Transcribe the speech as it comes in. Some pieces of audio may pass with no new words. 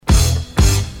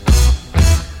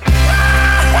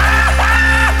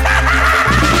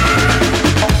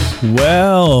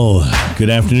Well, good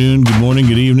afternoon, good morning,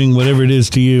 good evening, whatever it is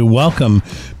to you. Welcome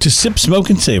to Sip, Smoke,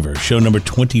 and Savor, show number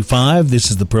 25. This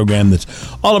is the program that's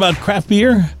all about craft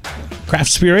beer,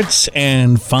 craft spirits,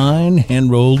 and fine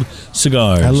hand-rolled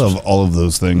cigars. I love all of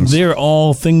those things. They're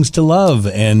all things to love.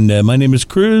 And my name is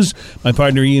Cruz, my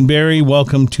partner Ian Barry.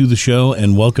 Welcome to the show,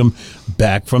 and welcome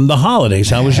back from the holidays.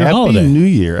 How was your holiday? Happy New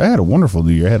Year. I had a wonderful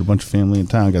New Year. I had a bunch of family in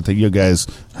town. Got to you guys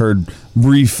heard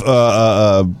brief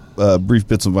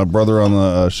bits of my brother on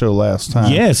the show last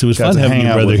time. Yes, it was fun having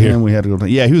your brother here. We had to go.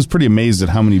 Yeah, he was pretty amazed at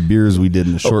how many beers we did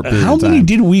in a short period of time. How many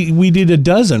did we did a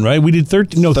dozen, right? We did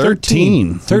 13. No,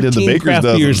 13. 13 we did the Baker's craft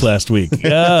dozen. beers last week.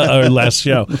 Or last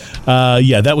show.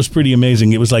 Yeah, that was pretty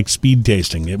amazing. It was like speed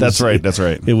tasting. That's right.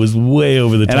 It was way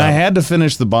over the top. And I had to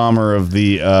finish the bomber of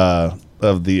the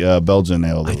Belgian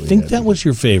ale. I think that was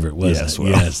your favorite, wasn't Yes, it? well.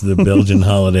 Yes, the Belgian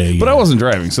holiday. But I wasn't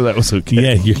driving, so that was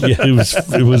okay. Yeah,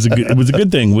 it was a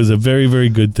good thing. It was a very, very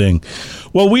good thing.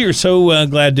 Well, we are so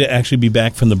glad to actually be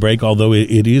back from the break. Although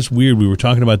it is weird, we were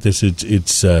talking about this.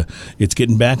 It's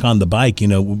getting back on the bike,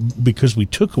 because we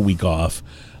took a week off.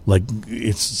 Like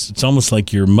it's almost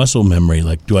like your muscle memory.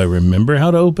 Like, do I remember how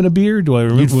to open a beer? Do I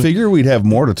remember? You'd figure we'd have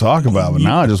more to talk about, but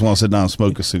now I just want to sit down and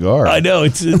smoke a cigar. I know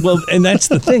and that's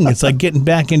the thing. It's like getting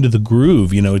back into the groove.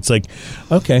 It's like,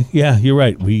 okay, yeah, you're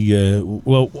right.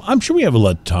 I'm sure we have a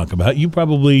lot to talk about. You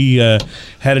probably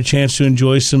had a chance to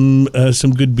enjoy some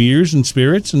good beers and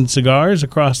spirits and cigars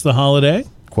across the holiday.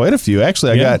 Quite a few.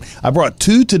 Actually, I brought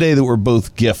two today that were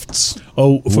both gifts.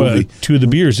 Oh, for two of the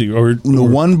beers? Or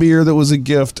one beer that was a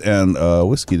gift and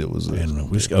whiskey that was a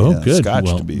whiskey. Oh, good. Scotch,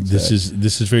 well, to be exact.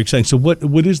 This is very exciting. So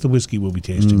what is the whiskey we'll be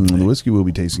tasting today? The whiskey we'll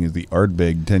be tasting is the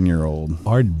Ardbeg 10-year-old.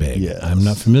 Ardbeg? Yes. I'm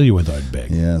not familiar with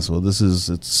Ardbeg. Yes, well,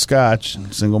 it's Scotch,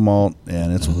 single malt,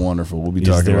 and it's wonderful. We'll be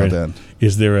talking about that.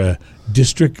 Is there a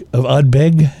district of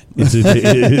Ardbeg? Is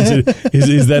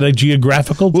that a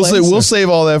geographical place? We'll save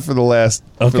all that for the last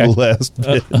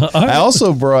bit. Right. I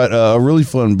also brought a really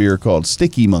fun beer called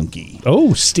Sticky Monkey.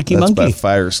 Oh, Sticky Monkey. That's by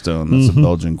Firestone. That's a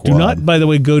Belgian quad. Do not, by the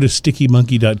way, go to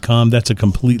stickymonkey.com. That's a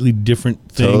completely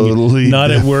different thing. Totally not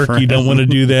different. at work. You don't want to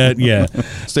do that. Yeah.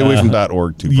 Stay away from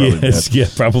 .org too.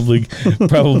 Probably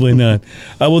probably not.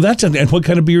 And what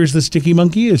kind of beer is the Sticky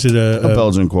Monkey? Is it a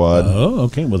Belgian quad? Oh,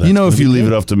 okay. Well, that's if you leave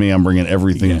it up to me, I'm bringing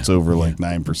everything that's over like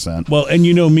 9%. Well, and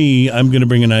you know me, I'm going to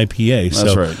bring an IPA.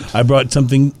 That's right. I brought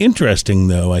something interesting,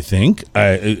 though, I think.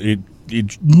 It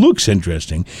looks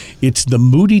interesting. It's the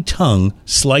Moody Tongue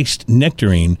Sliced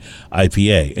Nectarine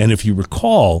IPA. And if you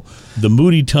recall, the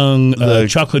Moody Tongue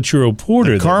Chocolate Churro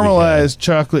Porter. The caramelized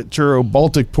chocolate churro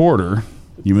Baltic Porter.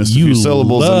 You missed a few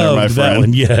syllables in there, my friend. That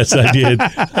one. Yes, I did.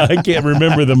 I can't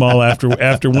remember them all after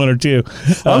one or two.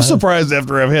 I'm surprised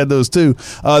after I've had those too.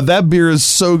 That beer is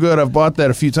so good. I've bought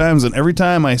that a few times, and every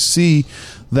time I see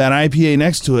that IPA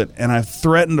next to it, and I've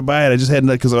threatened to buy it, I just hadn't,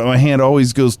 because my hand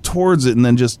always goes towards it and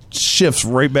then just shifts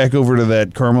right back over to that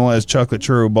caramelized chocolate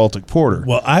churro Baltic Porter.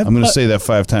 Well, I'm going to say that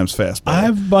 5 times fast.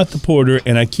 I've bought the porter,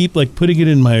 and I keep putting it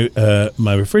in my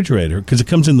my refrigerator because it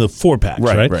comes in the 4-packs,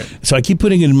 right? So I keep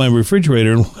putting it in my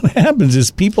refrigerator, and what happens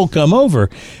is people come over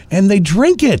and they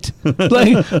drink it.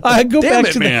 I go back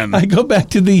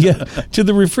to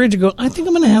the refrigerator. Go, I think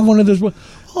I'm going to have one of those.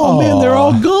 Oh, man, they're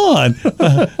all gone.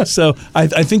 So I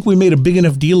think we made a big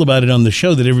enough deal about it on the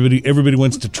show that everybody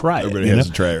wants to try it. Everybody has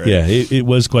to try it, right? Yeah, it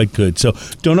was quite good. So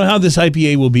don't know how this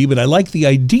IPA will be, but I like the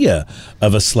idea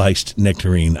of a sliced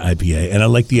nectarine IPA. And I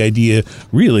like the idea,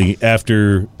 really,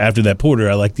 after that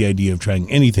porter, I like the idea of trying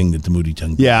anything that the Moody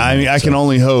Tongue does. Yeah, I mean, I can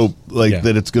only hope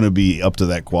that it's going to be up to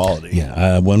that quality.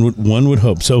 Yeah, one would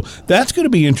hope. So that's going to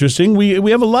be interesting.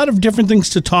 We have a lot of different things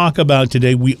to talk about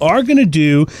today. We are going to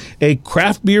do a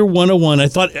craft beer 101. I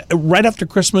thought right after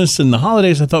Christmas and the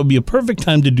holidays, I thought it would be a perfect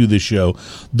time to do this show.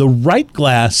 The right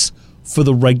glass for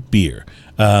the right beer.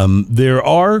 There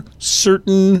are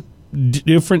certain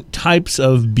different types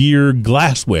of beer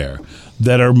glassware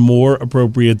that are more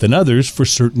appropriate than others for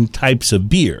certain types of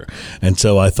beer. And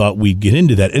so I thought we'd get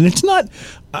into that. And it's not,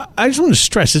 I just want to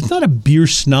stress, it's not a beer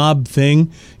snob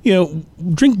thing.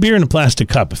 Drink beer in a plastic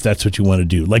cup if that's what you want to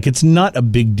do. It's not a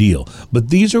big deal. But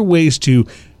these are ways to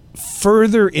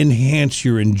further enhance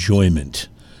your enjoyment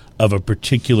of a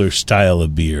particular style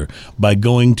of beer by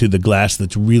going to the glass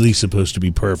that's really supposed to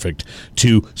be perfect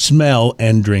to smell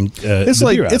and drink it's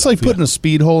like putting a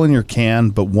speed hole in your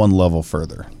can, but one level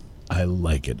further. I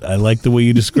like it. I like the way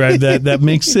you describe that. That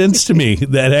makes sense to me.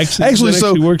 That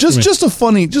actually works. Just a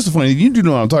funny. You do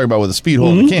know what I'm talking about with a speed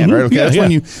hole in the can, right?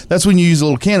 Okay, that's when you use a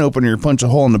little can opener. You punch a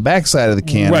hole in the backside of the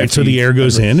can, right? So the air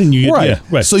goes in, and you get,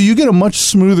 right. So you get a much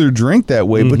smoother drink that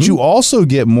way, but you also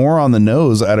get more on the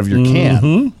nose out of your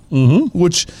can,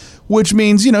 which which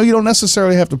means, you don't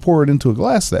necessarily have to pour it into a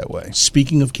glass that way.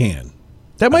 Speaking of can.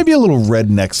 That might be a little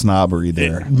redneck snobbery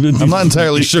there. I'm not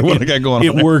entirely sure what I got going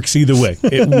on. It works either way.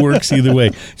 It works either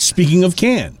way. Speaking of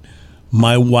can,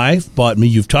 my wife bought me,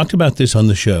 you've talked about this on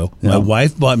the show, my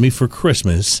wife bought me for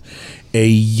Christmas a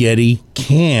Yeti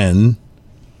can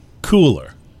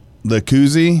cooler. The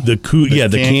koozie? The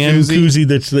can koozie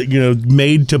that's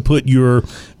made to put your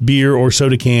beer or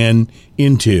soda can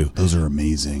into. Those are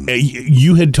amazing.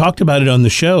 You had talked about it on the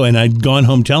show, and I'd gone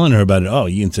home telling her about it. Oh,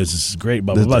 Ian says this is great,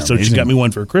 blah, blah, blah. So she got me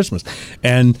one for Christmas.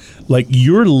 And,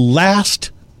 your last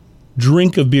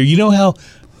drink of beer, you know how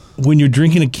when you're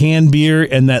drinking a canned beer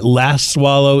and that last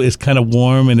swallow is kind of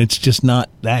warm and it's just not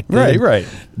that good. Right.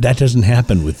 That doesn't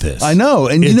happen with this. I know.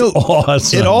 And it's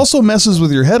awesome. It also messes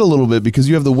with your head a little bit because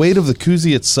you have the weight of the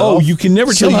koozie itself. Oh, you can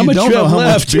never tell how much you have left. How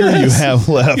much beer you have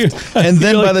left. And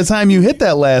then by the time you hit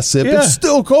that last sip, it's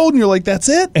still cold and you're like, that's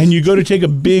it? And you go to take a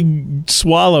big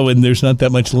swallow and there's not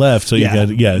that much left. So you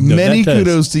got many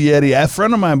kudos to Yeti. A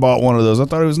friend of mine bought one of those. I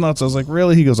thought it was nuts. I was like,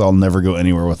 really? He goes, I'll never go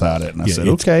anywhere without it. And I said,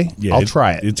 okay, I'll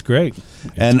try it. It's great.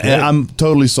 And I'm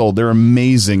totally sold. They're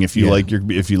amazing if you like your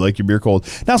beer cold.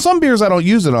 Now, some beers I don't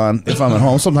use it on if I'm at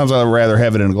home. Sometimes I'd rather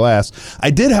have it in a glass.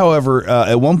 I did, however,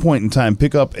 at one point in time,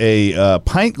 pick up a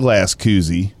pint glass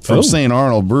koozie from St.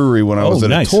 Arnold Brewery when I was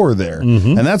at a tour there.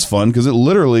 Mm-hmm. And that's fun because it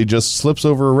literally just slips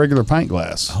over a regular pint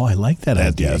glass. Oh, I like that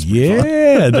idea.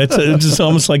 That's it's just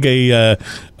almost like a, I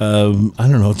don't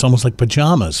know, it's almost like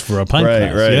pajamas for a pint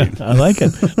glass. Right. Yeah, I like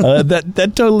it.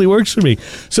 That totally works for me.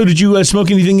 So did you smoke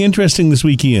anything interesting this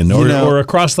week, Ian? Or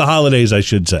across the holidays, I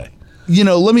should say?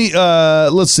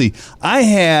 Let's see. I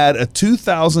had a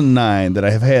 2009 that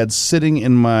I have had sitting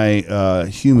in my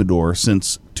humidor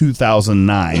since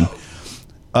 2009.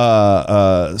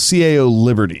 CAO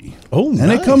Liberty. Oh, nice.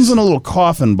 And it comes in a little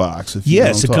coffin box.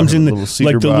 Yes, it comes in the little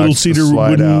cedar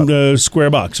wooden square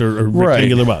box or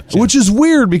rectangular box. Yeah. Which is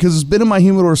weird because it's been in my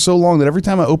humidor so long that every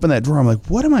time I open that drawer, I'm like,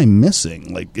 what am I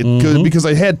missing? Because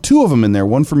I had two of them in there,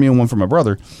 one for me and one for my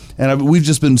brother. And we've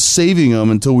just been saving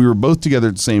them until we were both together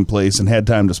at the same place and had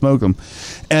time to smoke them.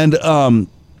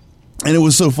 And it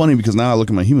was so funny because now I look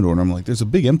at my humidor and I'm like, there's a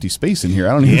big empty space in here.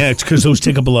 I don't even. Yeah, it's because those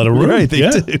take up a lot of room. Right, they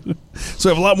do.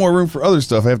 So I have a lot more room for other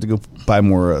stuff. I have to go buy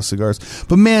more cigars.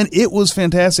 But man, it was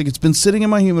fantastic. It's been sitting in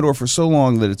my humidor for so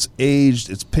long that it's aged.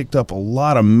 It's picked up a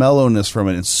lot of mellowness from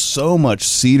it and so much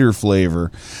cedar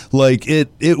flavor. Like it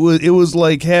was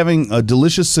like having a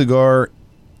delicious cigar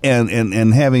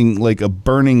and having like a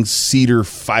burning cedar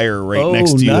fire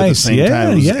next to you at the same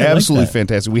time. It was absolutely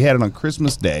fantastic. We had it on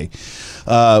Christmas Day.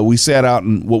 We sat out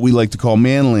in what we like to call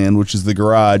Manland, which is the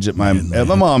garage at my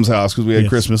mom's house because we had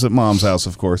Christmas at mom's house,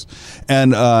 of course.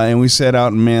 And we sat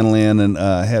out in Manland and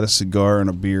had a cigar and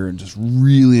a beer and just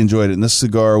really enjoyed it. And this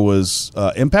cigar was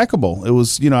impeccable. It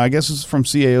was, I guess it's from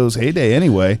CAO's heyday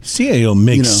anyway. CAO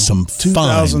makes some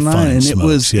 2009, fine and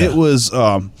smokes, it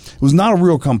was not a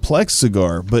real complex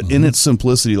cigar, but in its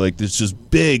simplicity, like there's just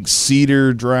big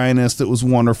cedar dryness that was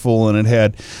wonderful, and it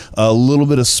had a little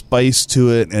bit of spice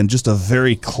to it, and just a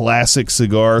very classic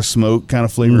cigar smoke kind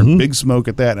of flavor, and big smoke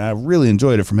at that. And I really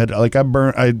enjoyed it from head to, like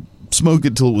I smoked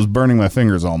it till it was burning my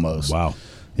fingers almost. Wow.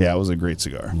 Yeah, it was a great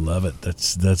cigar. Love it.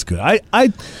 That's good.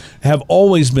 I have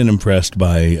always been impressed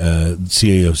by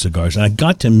CAO cigars, and I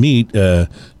got to meet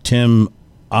Tim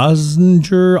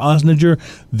Osninger,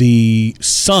 the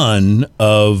son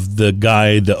of the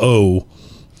guy, the O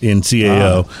in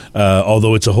CAO,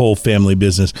 although it's a whole family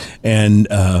business. And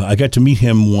I got to meet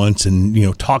him once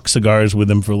and, talk cigars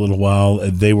with him for a little while.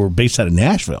 They were based out of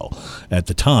Nashville at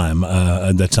the time.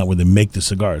 That's not where they make the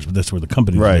cigars, but that's where the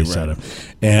company was based out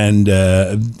of. And,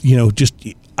 just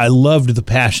I loved the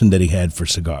passion that he had for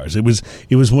cigars. It was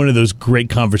one of those great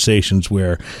conversations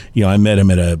where, I met him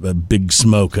at a Big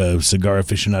Smoke, a cigar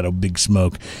aficionado, Big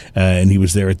Smoke, and he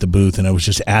was there at the booth, and I was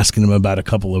just asking him about a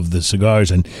couple of the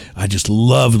cigars, and I just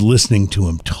loved listening to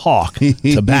him talk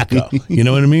tobacco. You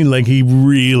know what I mean? Like he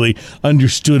really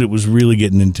understood it, was really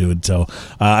getting into it. So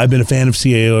I've been a fan of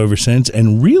CAO ever since,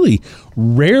 and really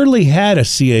rarely had a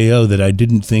CAO that I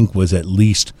didn't think was at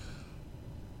least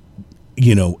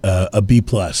a B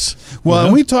plus. Well,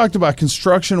 and we talked about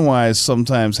construction wise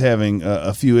sometimes having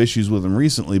a few issues with them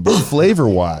recently, but flavor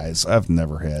wise, I've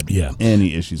never had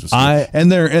any issues with them.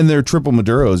 And their Triple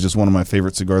Maduro is just one of my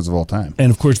favorite cigars of all time.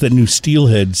 And of course, that new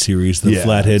Steelhead series, the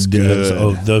Flathead,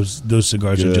 those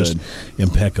cigars are just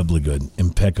impeccably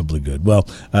good. Well,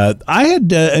 I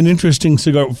had an interesting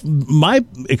cigar. My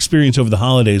experience over the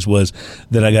holidays was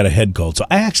that I got a head cold, so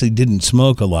I actually didn't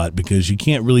smoke a lot because you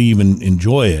can't really even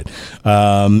enjoy it.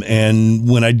 And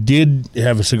when I did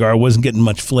have a cigar, I wasn't getting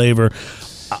much flavor.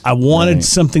 I wanted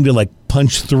something to like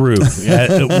punch through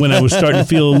when I was starting to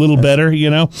feel a little better,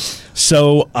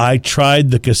 So I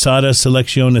tried the Quesada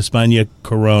Selección España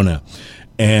Corona.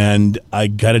 And I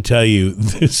got to tell you,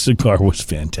 this cigar was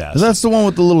fantastic. That's the one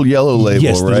with the little yellow label,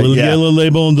 yes, right? the little yellow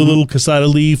label and the little Quesada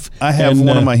leaf. I have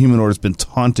one of my humidors been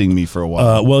taunting me for a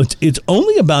while. Well, it's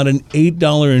only about an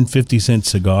 $8.50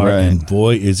 cigar, right. And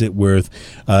boy, is it worth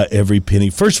every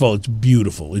penny. First of all, it's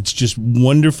beautiful. It's just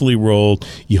wonderfully rolled.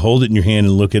 You hold it in your hand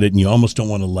and look at it, and you almost don't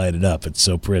want to light it up. It's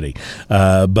so pretty.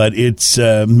 But it's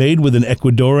made with an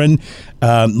Ecuadorian,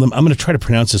 I'm going to try to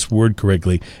pronounce this word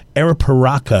correctly,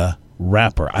 Arapiraca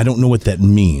wrapper. I don't know what that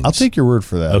means. I'll take your word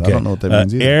for that. Okay. I don't know what that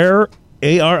means either.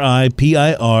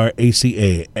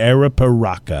 Aripiraca,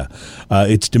 Arapiraca.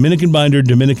 It's Dominican binder,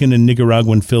 Dominican and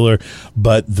Nicaraguan filler,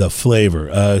 but the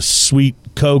flavor, sweet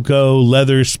cocoa,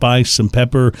 leather, spice, some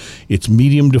pepper. It's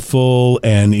medium to full,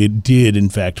 and it did, in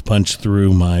fact, punch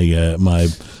through my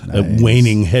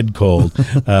waning head cold.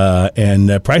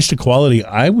 And price to quality,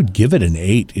 I would give it an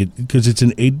 8 because it's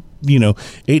an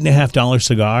 $8.50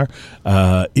 cigar.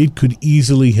 It could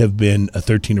easily have been a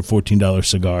 $13 or $14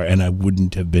 cigar, and I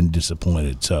wouldn't have been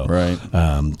disappointed. So, right.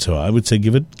 So I would say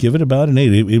give it about an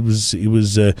 8.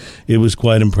 It was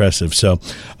quite impressive. So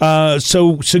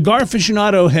Cigar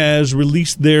Aficionado has released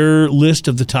their list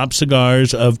of the top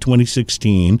cigars of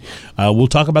 2016. We'll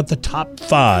talk about the top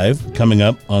 5 coming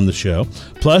up on the show.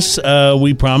 Plus,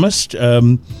 we promised.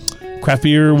 Craft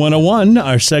Beer 101,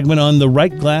 our segment on the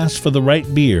right glass for the right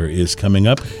beer, is coming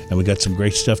up, and we got some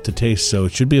great stuff to taste, so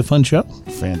it should be a fun show.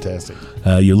 Fantastic.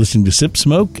 You're listening to Sip,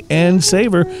 Smoke, and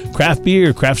Savor, craft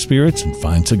beer, craft spirits, and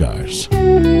fine cigars.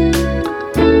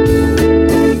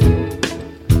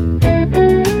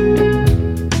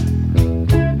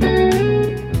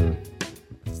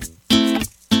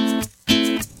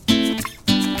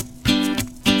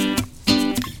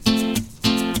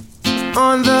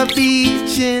 On the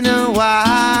beach in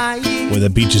Hawaii. Boy,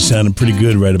 that beach is sounding pretty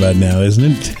good right about now, isn't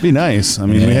it? Be nice. I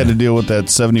mean, we had to deal with that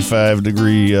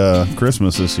 75-degree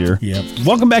Christmas this year. Yeah.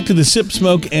 Welcome back to the Sip,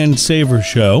 Smoke, and Savor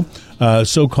show.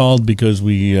 So called because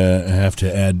we have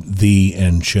to add the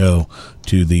and show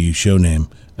to the show name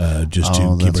just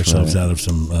to keep ourselves out of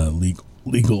some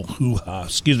legal hoo-ha.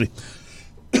 Excuse me.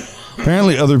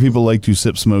 Apparently, other people like to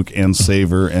sip, smoke, and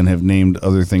savor, and have named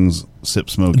other things sip,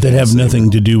 smoke, that and have savor.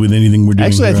 nothing to do with anything we're doing.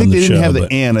 Actually, I here think on they the didn't show, have the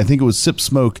 "and." I think it was sip,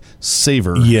 smoke,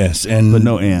 savor. Yes, but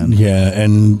no "and." Yeah,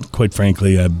 and quite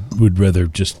frankly, I would rather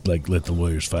just let the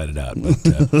lawyers fight it out. But,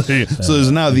 so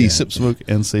there's now the sip, smoke,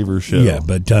 and savor show. Yeah,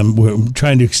 but we're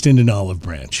trying to extend an olive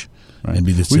branch. Right. And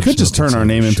be the we Sip, could just Smoke, turn our and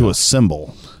name Savor into show. a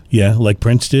symbol. Yeah, like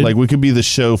Prince did. Like we could be the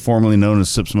show formerly known as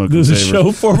Sip, Smoke, and There's a Savor.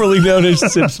 show formerly known as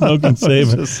Sip, Smoke, and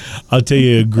Savor. I'll tell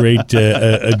you a great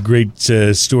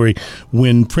story.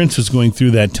 When Prince was going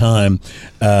through that time,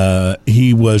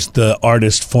 he was the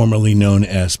artist formerly known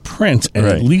as Prince, and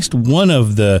Right. at least one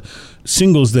of the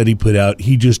singles that he put out,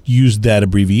 he just used that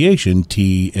abbreviation,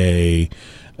 TAFK,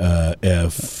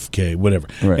 whatever.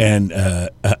 Right. And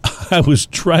I was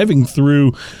driving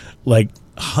through like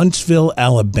Huntsville,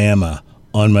 Alabama,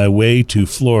 on my way to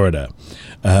Florida.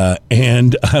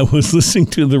 And I was listening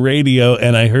to the radio,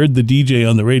 and I heard the DJ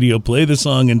on the radio play the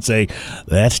song and say,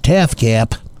 "That's Taff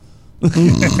Cap."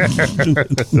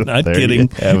 Not There kidding. you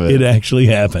have it. It actually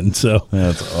happened. So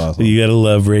That's awesome. you got to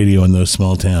love radio in those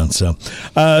small towns. So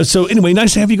anyway,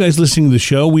 nice to have you guys listening to the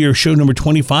show. We are show number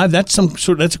 25. That's a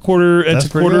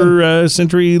quarter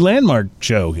century landmark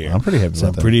show here. I'm pretty happy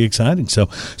about that. Pretty exciting. So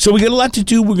we got a lot to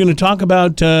do. We're going to talk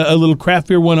about a little Craft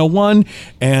Beer 101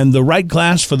 and the right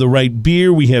glass for the right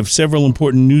beer. We have several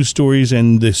important news stories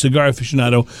and the Cigar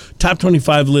Aficionado top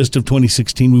 25 list of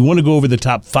 2016. We want to go over the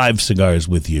top 5 cigars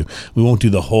with you. We won't do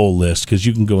the whole list because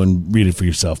you can go and read it for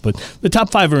yourself. But the top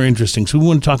 5 are interesting, so we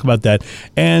want to talk about that.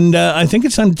 And I think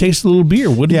it's time to taste a little beer.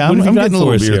 What have I'm you got getting a for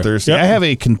little us beer here? thirsty. Yep. I have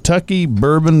a Kentucky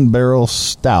Bourbon Barrel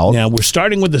Stout. Now, we're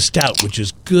starting with the stout, which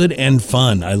is good and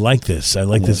fun. I like this. I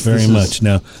like this very this is- much.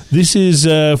 Now, this is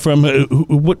from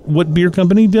what beer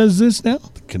company does this now?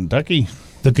 Kentucky.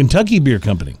 The Kentucky Beer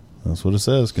Company. That's what it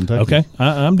says, Kentucky. Okay,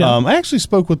 I'm down. I actually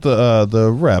spoke with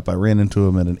the rep. I ran into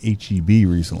him at an HEB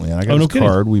recently, and I got his kidding.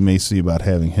 card. We may see about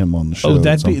having him on the show. Oh, at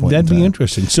that'd some point in be time.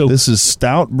 interesting. So This is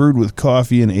stout brewed with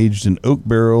coffee and aged in oak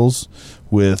barrels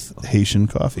with Haitian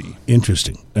coffee.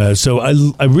 interesting. So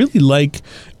I really like.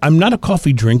 I'm not a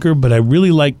coffee drinker, but I really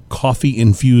like coffee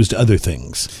infused other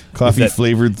things. Coffee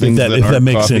flavored things that if that aren't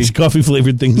makes coffee. sense. Coffee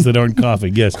flavored things that aren't coffee.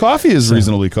 Yes. Coffee is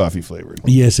reasonably coffee flavored.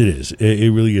 Yes, it is.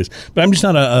 It really is. But I'm just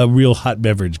not a real hot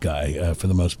beverage guy for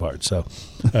the most part. So,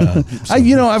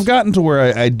 I've gotten to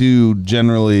where I do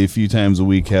generally a few times a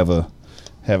week have a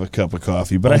have a cup of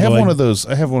coffee. But I Although have I- one of those.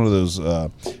 I have one of those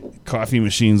coffee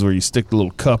machines where you stick the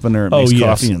little cup in there. It Oh, makes yes.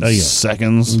 coffee in Oh, yeah.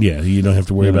 seconds. Yeah, you don't have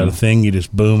to worry about a thing. You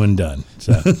just boom and done.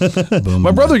 So, boom. My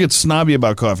and brother gets snobby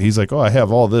about coffee. He's like, "Oh, I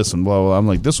have all this and blah blah." I'm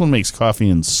like, "This one makes coffee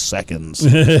in seconds."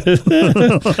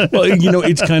 done. Well,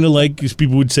 it's kind of like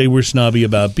people would say we're snobby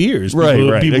about beers. Right,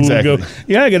 People exactly. would go,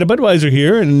 "Yeah, I got a Budweiser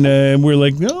here," and we're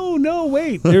like, "No,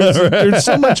 wait. There's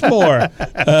so much more.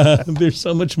 There's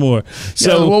so much more." So,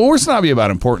 So. well, we're snobby about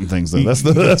important things, though. That's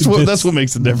what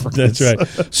makes the difference. That's right.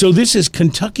 So this is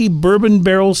Kentucky Bourbon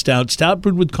Barrel Stout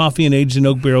brewed with coffee and aged in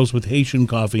oak barrels with Haitian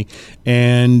coffee,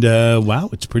 and wow,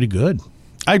 it's pretty good.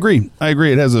 I agree.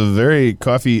 It has a very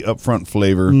coffee upfront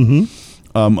flavor. Mm-hmm.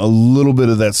 A little bit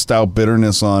of that stout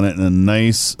bitterness on it, and a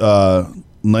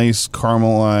nice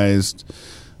caramelized,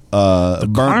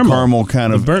 burnt caramel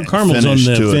kind of burnt caramel's on finish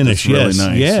the to it finish. that's really Yes,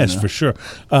 nice, yes, for sure.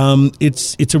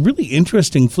 It's a really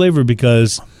interesting flavor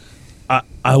because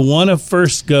I want to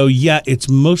first go, yeah, it's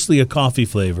mostly a coffee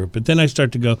flavor, but then I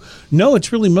start to go, no,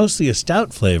 it's really mostly a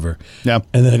stout flavor. Yeah.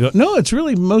 And then I go, no, it's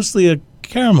really mostly a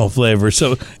caramel flavor.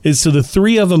 So the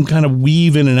three of them kind of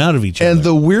weave in and out of each other. And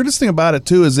the weirdest thing about it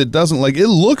too is it doesn't it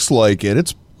looks like it.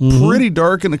 It's pretty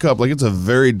dark in the cup. Like it's a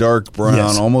very dark brown,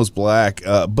 Yes. almost black.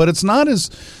 But it's not as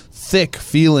thick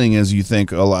feeling as you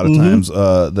think a lot of times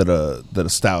that a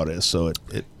stout is. So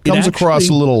it comes across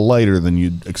a little lighter than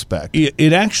you'd expect.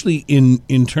 It actually,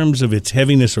 in terms of its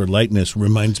heaviness or lightness,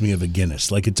 reminds me of a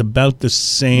Guinness. Like it's about the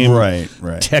same Right.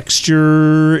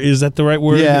 texture. Is that the right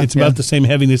word? Yeah, It's yeah. about the same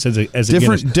heaviness as a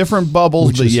Guinness. Different bubbles,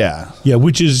 Which but is- yeah. Yeah,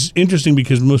 which is interesting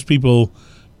because most people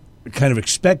kind of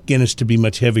expect Guinness to be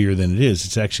much heavier than it is.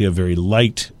 It's actually a very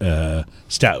light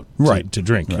stout to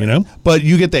drink, you know? But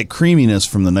you get that creaminess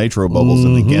from the nitro bubbles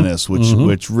in the Guinness,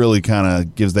 which really kind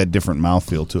of gives that different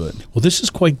mouthfeel to it. Well, this is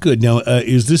quite good. Now,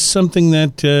 is this something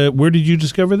that, where did you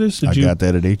discover this? I got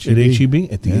that at H-E-B. At H-E-B?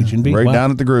 At the H-E-B? Right Wow. down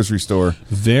at the grocery store.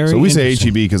 Very So we say interesting.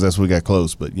 H-E-B because that's what we got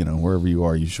close, but wherever you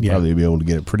are, you should probably be able to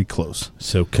get it pretty close.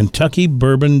 So Kentucky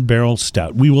Bourbon Barrel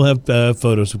Stout. We will have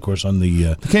photos, of course, on the.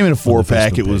 It came in a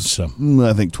 4-pack. Facebook It was, page, so.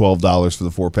 I think, $12 for the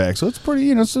 4-pack. So it's pretty,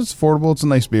 it's affordable. It's a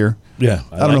nice beer. Yeah,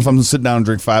 I don't know if I'm going to sit down and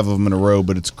drink 5 of them in a row,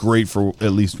 but it's great for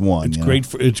at least one. It's great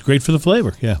for the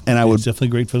flavor. Yeah, And it's definitely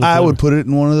great for the flavor. I would put it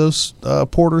in one of those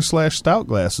porter/stout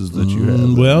glasses that you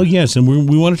have. Well, yes, and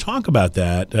we want to talk about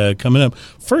that coming up.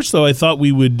 First, though, I thought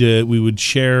we would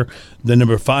share the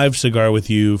number 5 cigar with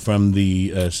you from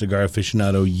the Cigar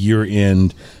Aficionado year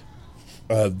end.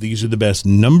 These are the best.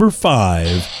 Number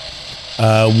 5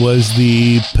 was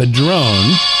the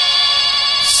Padron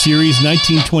Series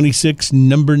 1926,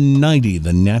 number 90,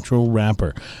 the natural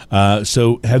wrapper.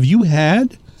 So, have you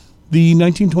had the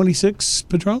 1926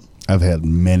 Padron? I've had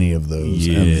many of those,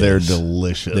 and they're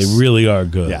delicious. They really are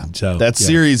good. Yeah. So, that yeah.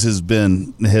 series has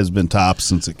been top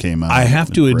since it came out. I have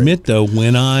It's to been great. admit, though,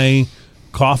 when I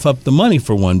cough up the money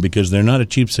for one, because they're not a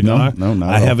cheap cigar, No, not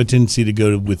I at all. have a tendency to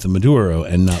go with the Maduro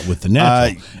and not with the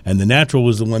natural. And the natural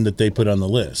was the one that they put on the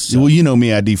list. So, Well, you know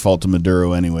me, I default to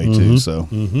Maduro anyway, too. So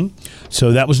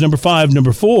so that was number 5.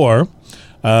 Number 4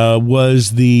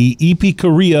 was the EP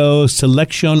Carrillo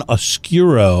Selection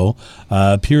Oscuro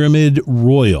Pyramid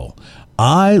Royal.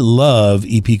 I love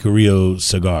EP Carrillo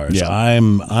cigars. Yeah.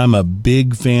 I'm a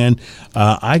big fan.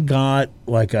 I got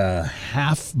like a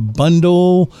half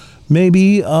bundle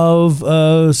maybe of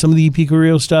some of the EP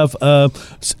Carrillo stuff at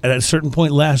a certain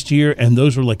point last year, and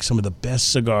those were like some of the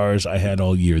best cigars I had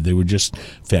all year. They were just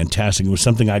fantastic. It was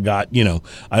something I got,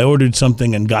 I ordered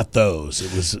something and got those.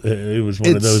 It was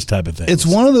one of those type of things. It's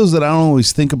one of those that I don't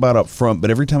always think about up front,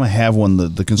 but every time I have one,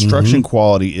 the construction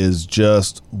quality is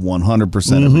just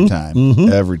 100% every time.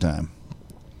 Every time.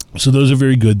 So those are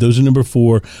very good. Those are number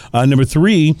 4. Number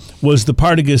 3 was the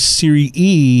Partagas Serie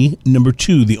E. Number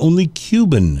 2, the only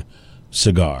Cuban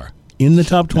cigar in the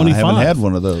top 25. I haven't had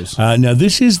one of those. Now,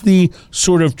 this is the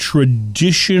sort of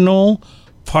traditional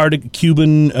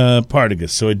Cuban Partagas.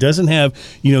 So it doesn't have,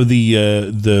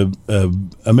 the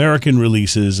American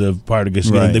releases of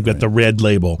Partagas. They've got the red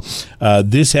label.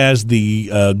 This has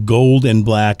the gold and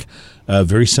black.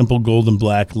 Very simple gold and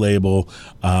black label,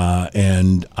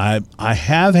 and I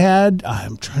have had.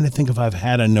 I'm trying to think if I've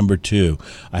had a number 2.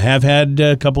 I have had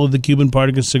a couple of the Cuban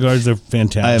Partagas cigars. They're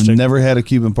fantastic. I have never had a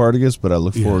Cuban Partagas, but I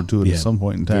look forward to it at some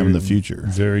point in time in the future.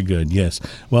 Very good. Yes.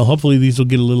 Well, hopefully these will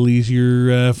get a little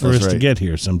easier for That's us to right. get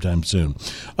here sometime soon.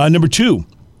 Number 2,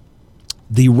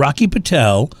 the Rocky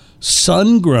Patel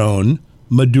Sun-Grown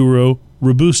Maduro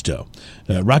Robusto.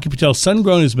 Rocky Patel Sun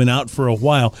Grown has been out for a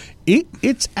while.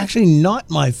 It's actually not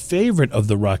my favorite of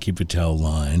the Rocky Patel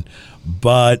line,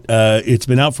 but it's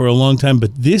been out for a long time.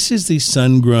 But this is the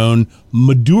Sun Grown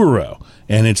Maduro.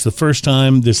 And it's the first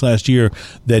time this last year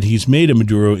that he's made a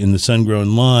Maduro in the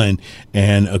sun-grown line.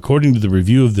 And according to the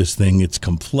review of this thing, it's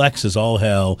complex as all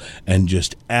hell and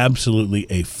just absolutely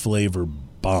a flavor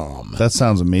bomb. That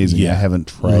sounds amazing. Yeah. I haven't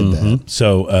tried that.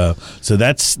 So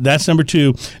that's number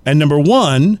 2. And number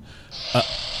 1,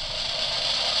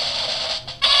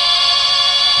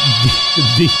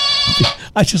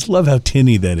 I just love how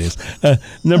tinny that is.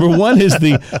 Number 1 is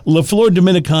the La Flor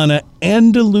Dominicana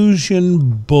Andalusian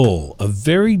Bull, a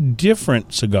very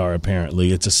different cigar,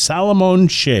 apparently. It's a Salomon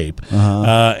shape,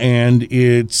 and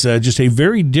it's just a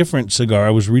very different cigar. I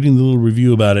was reading the little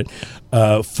review about it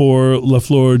for La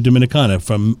Flor Dominicana.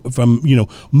 From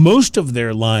most of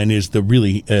their line is the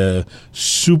really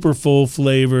super full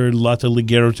flavored Lata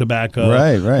Ligero tobacco.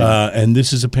 Right. And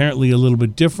this is apparently a little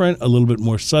bit different, a little bit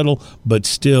more subtle, but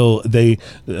still,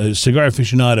 Cigar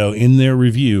Aficionado, in their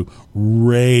review,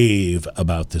 rave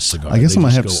about this cigar. I guess They I'm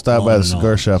going to just have to go stop by on the and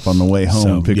cigar on. shop on the way home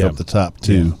and pick up the top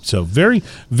 2. Yeah. So very,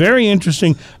 very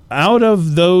interesting. Out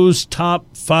of those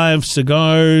top 5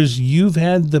 cigars, you've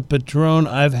had the Patron.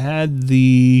 I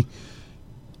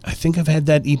think I've had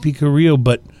that EP Carrillo,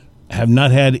 but have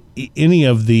not had any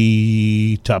of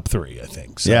the top 3, I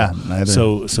think. So, Yeah, neither.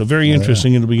 So very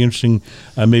interesting. It'll be interesting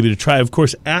maybe to try. Of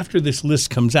course, after this list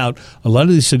comes out, a lot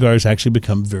of these cigars actually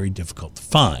become very difficult to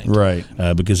find. Right.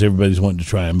 Because everybody's wanting to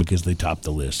try them because they top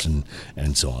the list and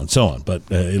so on and so on. But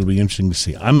it'll be interesting to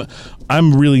see. I'm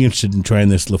really interested in trying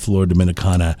this La Flor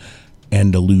Dominicana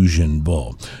Andalusian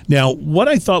Bull. Now, what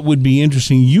I thought would be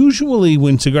interesting, usually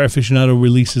when Cigar Aficionado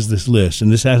releases this list, and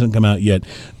this hasn't come out yet,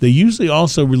 they usually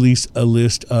also release a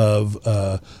list of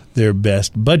their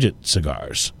best budget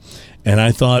cigars. And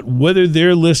I thought whether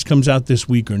their list comes out this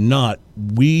week or not,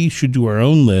 we should do our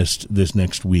own list this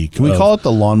next week. Can we call it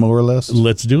the lawnmower list?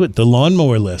 Let's do it. The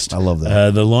lawnmower list. I love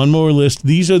that. The lawnmower list.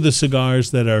 These are the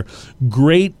cigars that are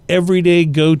great everyday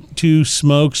go-to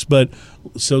smokes, but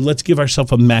so let's give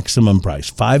ourselves a maximum price.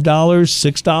 $5,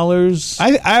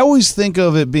 $6? I always think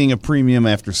of it being a premium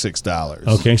after $6.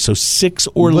 Okay, so 6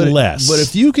 or less. But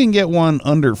if you can get one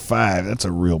under $5, that's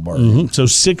a real bargain. So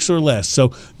 6 or less.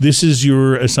 So this is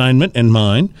your assignment and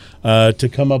mine to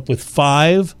come up with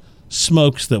 5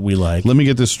 smokes that we like. Let me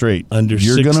get this straight. Under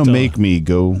You're $6. going to make me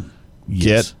go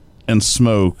get and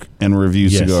smoke and review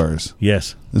cigars.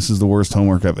 Yes. This is the worst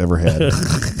homework I've ever had.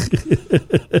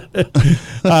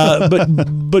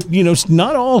 But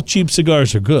not all cheap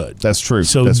cigars are good. That's true.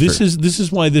 So That's this true.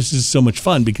 is why this is so much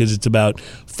fun, because it's about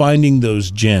finding those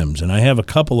gems. And I have a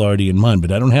couple already in mind,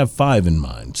 but I don't have 5 in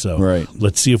mind. So Right.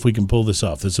 let's see if we can pull this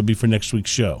off. This will be for next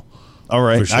week's show. All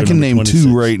right. For sure, I can number name 26.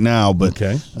 2 right now, but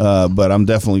Okay. but I'm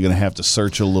definitely going to have to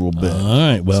search a little bit. All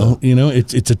right. Well,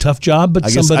 it's a tough job, but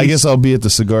I guess I'll be at the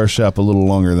cigar shop a little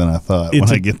longer than I thought when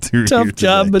I get through tough here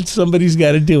job, today. but somebody's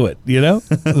got to do it.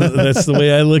 That's the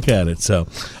way I look at it. So,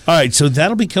 all right. So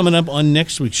that'll be coming up on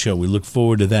next week's show. We look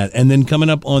forward to that. And then coming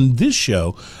up on this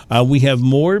show, we have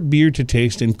more beer to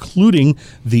taste, including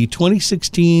the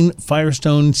 2016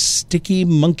 Firestone Sticky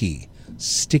Monkey.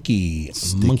 Sticky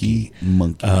Monkey.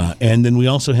 And then we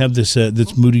also have this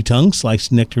Moody Tongue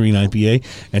Sliced Nectarine IPA.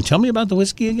 And tell me about the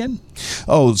whiskey again.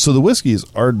 Oh, so the whiskey is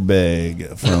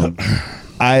Ardbeg from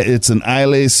it's an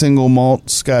Islay single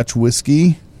malt Scotch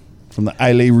whiskey from the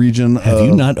Islay region. Have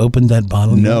you not opened that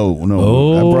bottle yet? No.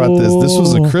 Oh. I brought this. This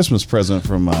was a Christmas present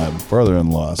from my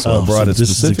brother-in-law, so I brought it this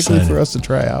is specifically exciting. for us to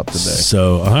try out today.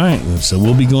 So, all right. So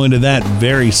we'll be going to that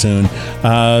very soon.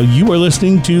 You are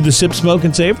listening to the Sip, Smoke,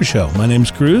 and Savor Show. My name's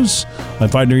Cruz. My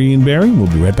partner, Ian Barry. We'll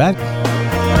be right back.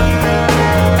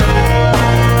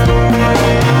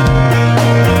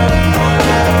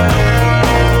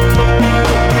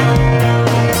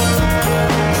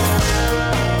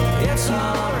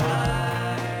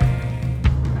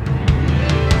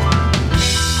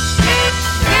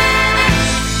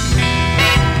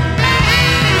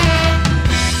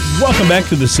 Welcome back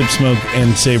to the Sip, Smoke,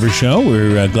 and Savor Show.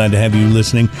 We're glad to have you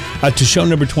listening to show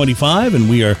number 25, and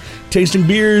we are tasting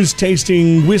beers,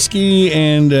 tasting whiskey,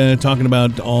 and talking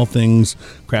about all things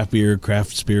craft beer,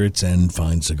 craft spirits, and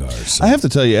fine cigars. So, I have to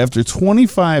tell you, after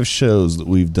 25 shows that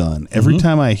we've done, every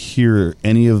time I hear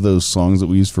any of those songs that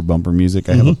we use for bumper music,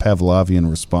 I have a Pavlovian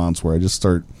response where I just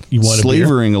start You want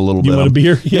slavering a little bit. You want a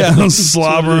beer? Yeah, I'm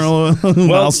slobbering a little.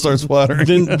 Mouth starts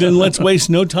watering. Then let's waste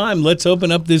no time. Let's open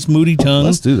up this Moody Tongue.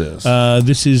 Let's do this.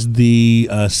 This is the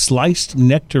Sliced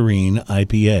Nectarine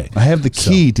IPA. I have the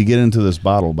key to get into this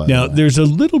bottle, by the way. Now, there's a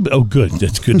little bit... Oh, good.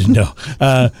 That's good to know.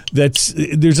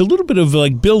 There's a little bit of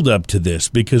like build-up to this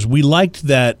because we liked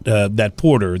that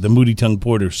porter, the Moody Tongue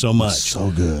Porter, so much.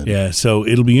 So good. Yeah, so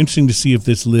it'll be interesting to see if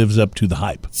this lives up to the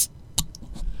hype.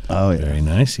 Oh, yeah. Very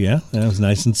nice, yeah. That was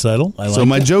nice and subtle. So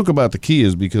my joke about the key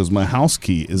is because my house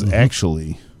key is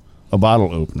actually a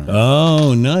bottle opener.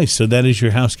 Oh, nice. So that is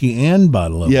your house key and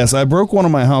bottle opener. Yes, I broke one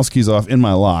of my house keys off in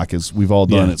my lock, as we've all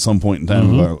done at some point in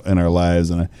time in our lives,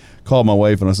 and I called my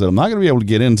wife and I said, I'm not going to be able to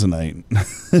get in tonight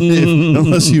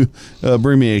unless you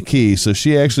bring me a key. So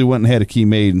she actually went and had a key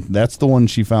made. That's the one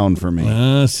she found for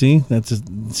me. See,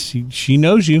 she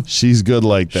knows you. She's good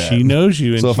like that. She knows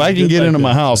you. So if I can get into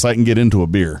my house, I can get into a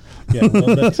beer. Yeah,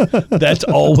 well, that's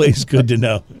always good to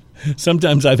know.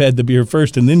 Sometimes I've had the beer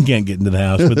first and then can't get into the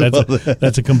house, but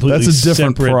that's a completely that's a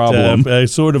different separate problem.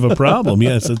 Sort of a problem.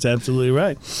 Yes, that's absolutely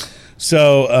right.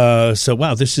 So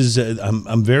wow, this is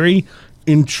I'm very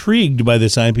intrigued by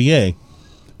this IPA.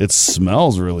 It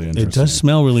smells really interesting. It does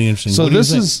smell really interesting. So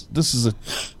this is a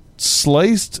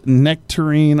Sliced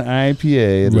Nectarine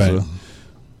IPA. It is what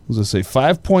does it say?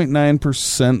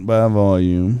 5.9% by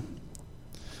volume.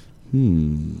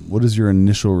 What is your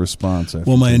initial response?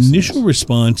 Well, my initial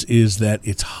response is that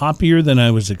it's hoppier than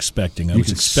I was expecting. I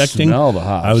was expecting smell the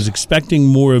hops. I was expecting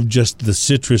more of just the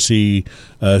citrusy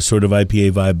sort of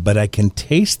IPA vibe, but I can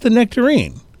taste the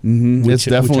nectarine. It's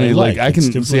definitely which I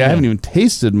can see. I haven't even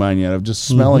tasted mine yet. I'm just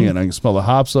smelling it. I can smell the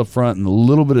hops up front and a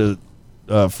little bit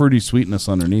of fruity sweetness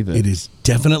underneath it. It is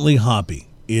definitely hoppy.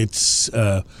 It's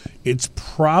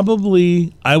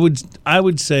probably I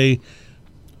would say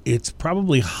it's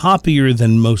probably hoppier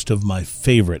than most of my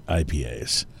favorite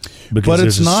IPAs. But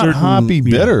it's not hoppy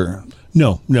bitter.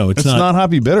 No, it's not. It's not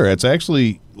hoppy bitter. It's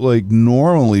actually like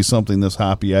normally something this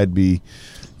hoppy I'd be,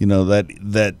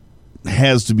 that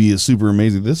has to be a super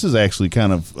amazing. This is actually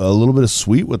kind of a little bit of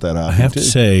sweet with that hoppy. I have to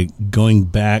say, going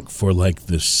back for like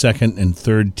the second and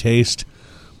third taste,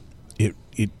 it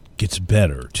gets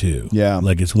better too. Yeah,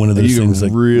 like it's one of those things.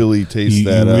 Like really taste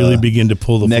that. You really begin to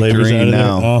pull the flavors out of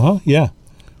now. There. Yeah.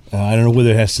 I don't know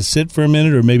whether it has to sit for a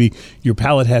minute or maybe your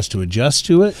palate has to adjust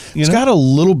to it. It's got a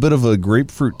little bit of a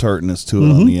grapefruit tartness to it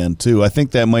on the end, too. I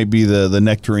think that might be the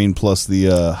nectarine plus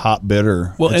the hop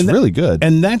bitter. Well, it's really good.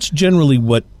 And that's generally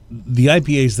what the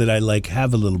IPAs that I like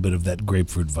have a little bit of that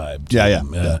grapefruit vibe to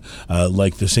them.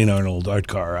 Like the St. Arnold Art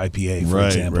Car IPA, for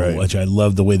example, which I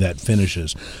love the way that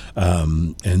finishes.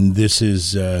 And this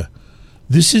is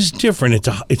different.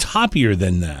 It's hoppier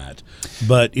than that,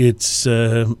 but it's...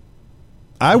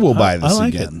 I will buy this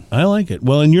again. I like it.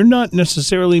 Well, and you're not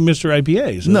necessarily Mr.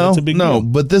 IPA, so that's a big deal.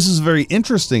 But this is a very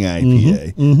interesting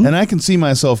IPA, and I can see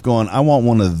myself going, I want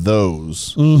one of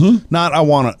those. Not I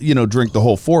want to drink the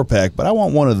whole 4-pack, but I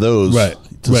want one of those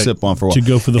to sip on for a while. To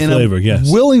go for the flavor, yes.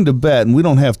 I'm willing to bet, and we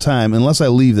don't have time, unless I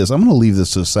leave this. I'm going to leave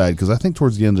this to the side, because I think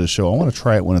towards the end of the show, I want to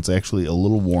try it when it's actually a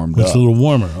little warmed up. It's a little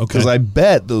warmer, okay. Because I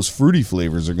bet those fruity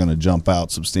flavors are going to jump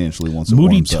out substantially once it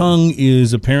Moody warms up. Tongue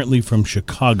is apparently from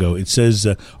Chicago. It says,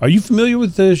 are you familiar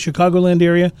with the Chicagoland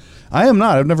area? I am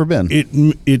not. I've never been.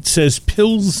 It says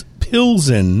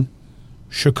Pilsen,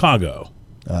 Chicago.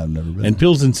 I've never been. And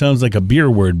Pilsen sounds like a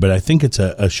beer word, but I think it's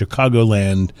a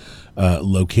Chicagoland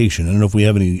location. I don't know if we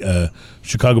have any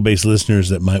Chicago-based listeners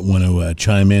that might want to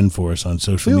chime in for us on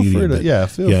social media.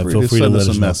 Feel free to let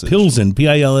us know. Pilsen,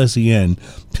 Pilsen,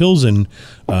 Pilsen,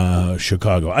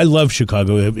 Chicago. I love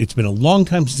Chicago. It's been a long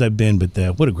time since I've been,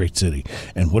 but what a great city,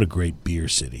 and what a great beer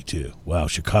city too. Wow,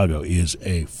 Chicago is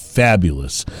a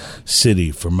fabulous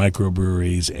city for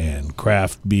microbreweries and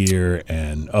craft beer,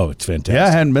 and it's fantastic. Yeah,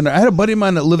 I hadn't been there. I had a buddy of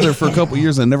mine that lived there for a couple of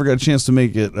years, and I never got a chance to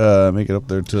make it up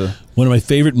there to. One of my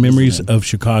favorite memories of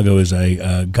Chicago is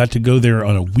I got to go there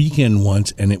on a weekend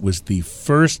once, and it was the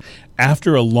first,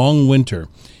 after a long winter,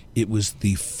 it was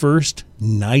the first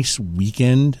nice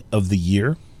weekend of the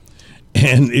year.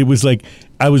 And it was like,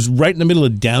 I was right in the middle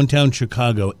of downtown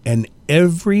Chicago, and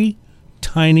every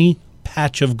tiny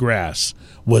patch of grass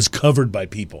was covered by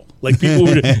people. Like people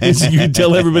were, you could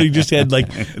tell everybody just had like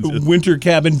winter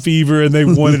cabin fever, and they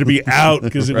wanted to be out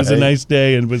because it was a nice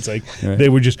day, and it was like they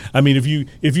were just. I mean, if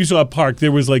you saw a park,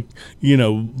 there was like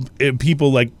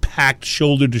people like packed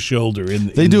shoulder to shoulder.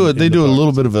 They do a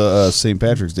little bit of a St.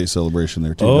 Patrick's Day celebration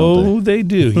there too. Oh, they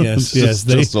do. Yes, yes.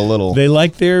 Just a little. They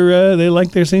like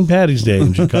their St. Patty's Day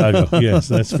in Chicago. Yes,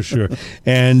 that's for sure.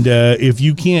 And if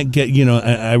you can't get,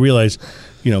 I realize,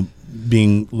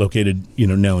 being located,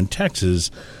 now in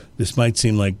Texas, this might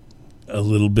seem like a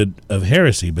little bit of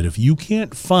heresy, but if you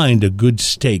can't find a good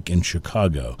steak in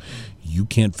Chicago, you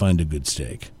can't find a good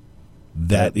steak.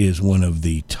 That is one of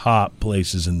the top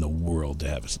places in the world to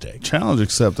have a steak. Challenge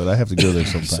accepted. I have to go there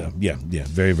sometime. So, yeah,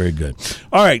 very, very good.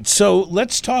 All right, so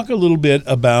let's talk a little bit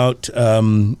about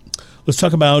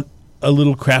a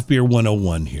little craft beer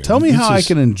 101 here. Tell me how I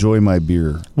can enjoy my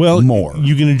beer more.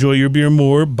 You can enjoy your beer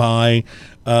more by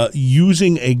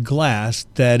using a glass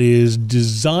that is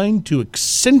designed to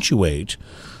accentuate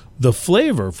the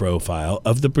flavor profile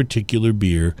of the particular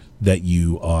beer that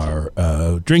you are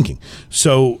drinking.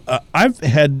 So I've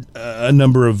had a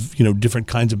number of different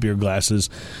kinds of beer glasses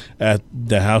at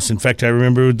the house. In fact, I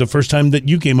remember the first time that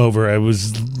you came over,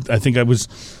 I think I was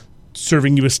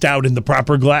serving you a stout in the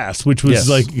proper glass, which was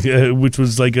like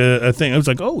a thing. I was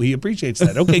like, oh, he appreciates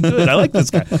that. Okay, good. I like this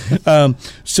guy.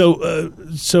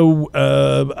 So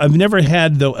I've never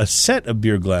had though a set of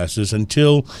beer glasses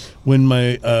until when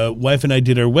my wife and I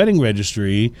did our wedding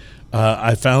registry.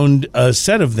 I found a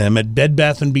set of them at Bed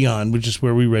Bath & Beyond, which is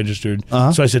where we registered.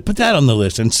 So I said, put that on the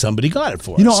list, and somebody got it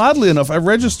for us. Oddly enough, I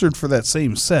registered for that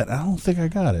same set. I don't think I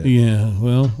got it. Yeah,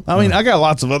 well... I mean, I got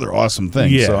lots of other awesome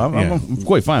things, so I'm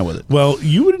quite fine with it. Well,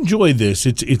 you would enjoy this.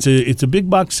 It's a big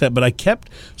box set, but I kept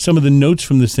some of the notes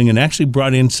from this thing and actually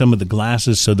brought in some of the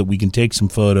glasses so that we can take some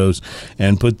photos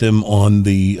and put them on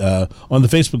the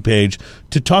Facebook page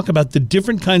to talk about the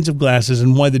different kinds of glasses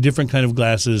and why the different kind of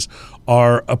glasses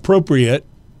are appropriate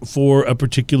for a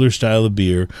particular style of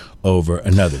beer over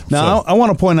another. Now, I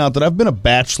want to point out that I've been a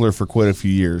bachelor for quite a few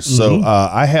years, so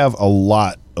I have a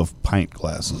lot of pint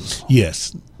glasses.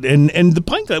 Yes, and the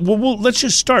pint glass. Well, let's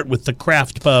just start with the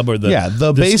craft pub or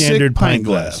the basic standard pint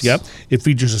glass. Yep, it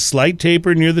features a slight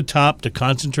taper near the top to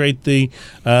concentrate the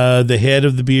head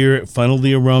of the beer, funnel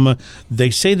the aroma. They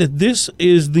say that this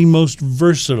is the most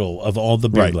versatile of all the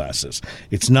beer glasses.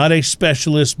 It's not a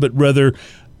specialist, but rather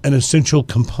an essential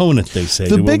component, they say,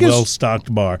 to a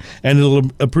well-stocked bar, and it'll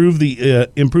improve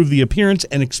the appearance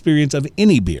and experience of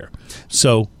any beer.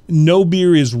 So no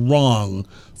beer is wrong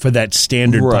for that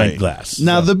standard pint glass.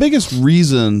 Now, the biggest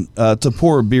reason to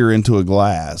pour a beer into a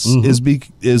glass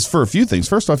is for a few things.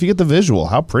 First off, you get the visual.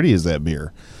 How pretty is that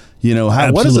beer?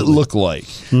 What does it look like?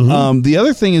 The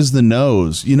other thing is the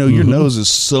nose. Your nose is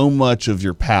so much of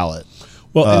your palate.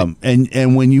 Well,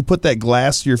 and when you put that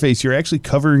glass to your face, you're actually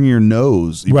covering your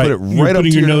nose. You put it right up to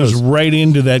your nose, right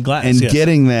into that glass, and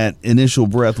getting that initial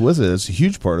breath with it. It's a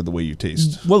huge part of the way you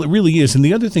taste. Well, it really is. And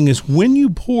the other thing is, when you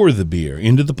pour the beer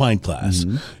into the pint glass,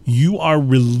 you are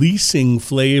releasing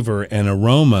flavor and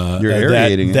aroma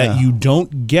that you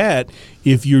don't get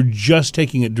if you're just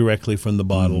taking it directly from the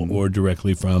bottle or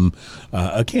directly from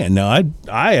a can. Now,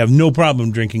 I have no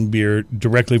problem drinking beer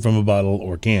directly from a bottle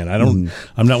or can.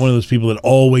 I'm not one of those people that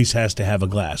always has to have a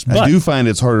glass. But I do find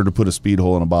it's harder to put a speed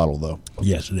hole in a bottle, though.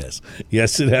 Yes, it is.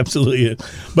 Yes, it absolutely is.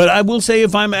 But I will say,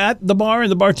 if I'm at the bar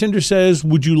and the bartender says,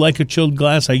 would you like a chilled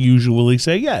glass? I usually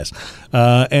say yes.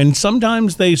 And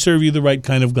sometimes they serve you the right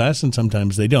kind of glass, and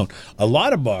sometimes they don't. A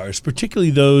lot of bars,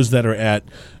 particularly those that are at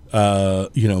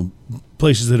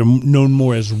places that are known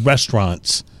more as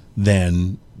restaurants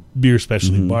than beer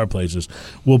specialty bar places,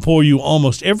 will pour you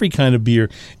almost every kind of beer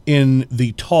in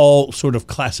the tall sort of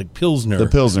classic Pilsner. The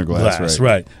Pilsner glass,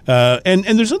 right. And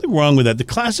there's nothing wrong with that. The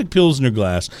classic Pilsner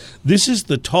glass, this is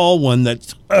the tall one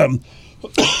that's...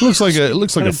 looks like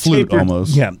a flute tapered,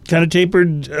 almost. Yeah, kind of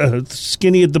tapered,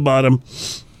 skinny at the bottom,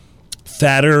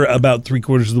 fatter about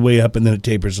 3/4 of the way up, and then it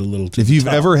tapers a little to If you've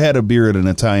ever had a beer at an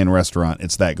Italian restaurant,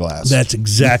 it's that glass. That's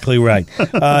exactly right.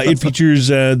 It features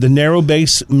the narrow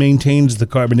base, maintains the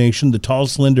carbonation, the tall,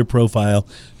 slender profile,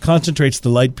 concentrates the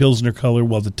light Pilsner color,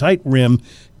 while the tight rim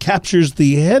captures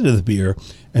the head of the beer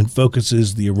and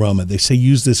focuses the aroma. They say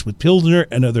use this with Pilsner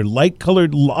and other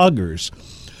light-colored lagers.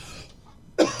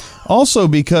 Also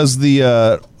because the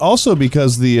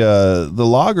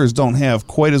lagers don't have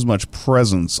quite as much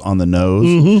presence on the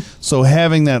nose, so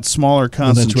having that smaller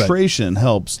concentration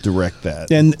helps direct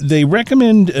that. And they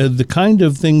recommend the kind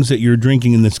of things that you're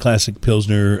drinking in this classic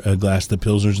Pilsner glass, the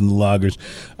Pilsners and the lagers.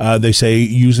 They say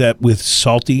use that with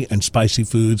salty and spicy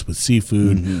foods, with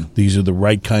seafood. These are the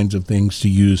right kinds of things to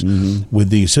use with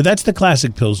these. So that's the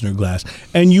classic Pilsner glass.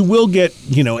 And you will get,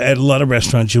 at a lot of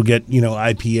restaurants, you'll get,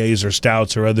 IPAs or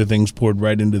stouts or other things poured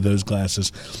right into those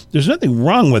glasses. There's nothing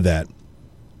wrong with that.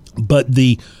 But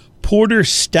the Porter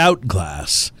Stout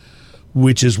glass,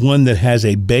 which is one that has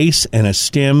a base and a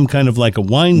stem, kind of like a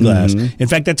wine glass. In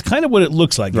fact, that's kind of what it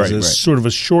looks like. It's sort of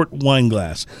a short wine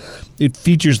glass. It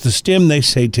features the stem, they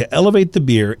say, to elevate the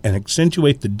beer and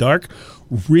accentuate the dark,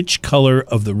 rich color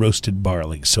of the roasted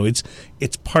barley. So it's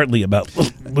partly about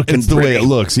looking It's the pretty. way it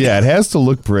looks. Yeah, it has to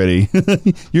look pretty.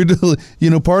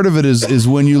 Part of it is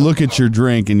when you look at your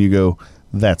drink and you go,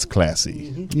 "That's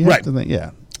classy." You have Right. to think,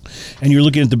 yeah. And you're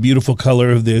looking at the beautiful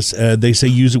color of this. They say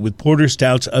use it with porter,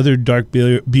 stouts, other dark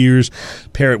beers.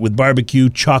 Pair it with barbecue,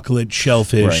 chocolate,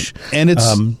 shellfish. Right. And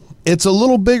it's a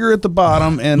little bigger at the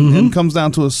bottom and comes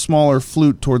down to a smaller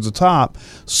flute towards the top,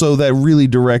 so that really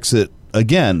directs it.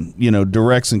 Again,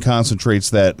 directs and concentrates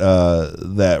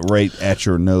that right at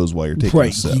your nose while you're taking a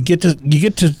Right. sip. You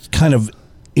get to kind of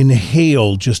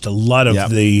inhale just a lot of Yep.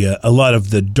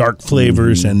 the dark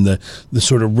flavors and the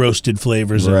sort of roasted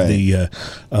flavors Right.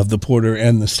 of the porter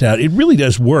and the stout. It really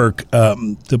does work.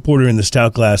 The porter and the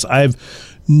stout glass. I've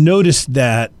noticed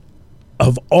that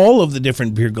of all of the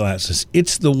different beer glasses,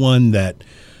 it's the one that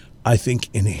I think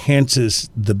enhances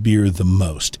the beer the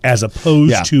most, as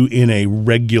opposed Yeah. to in a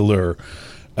regular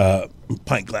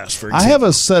pint glass, for example. I have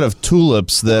a set of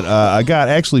tulips that I got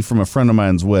actually from a friend of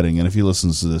mine's wedding, and if he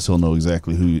listens to this, he'll know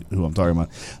exactly who I'm talking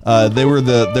about. They were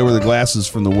the glasses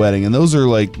from the wedding, and those are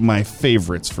like my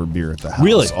favorites for beer at the house.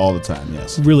 Really? All the time,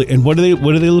 yes. Really, and what do they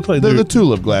look like? They're the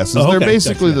tulip glasses. Oh, They're okay.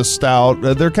 basically Gotcha. the stout.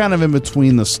 They're kind of in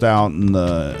between the stout and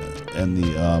the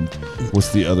what's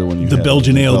the other one you The have?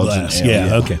 Belgian ale Belgian glass. ale,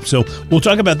 Yeah, okay. So we'll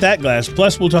talk about that glass.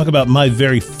 Plus, we'll talk about my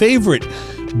very favorite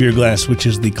beer glass, which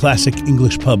is the classic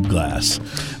English pub glass,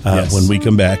 Yes. when we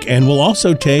come back. And we'll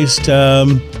also taste... what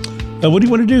do you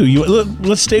want to do?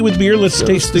 Let's stay with beer. Let's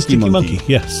taste the Sticky Sticky Monkey. Monkey.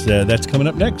 Yes, that's coming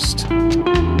up next.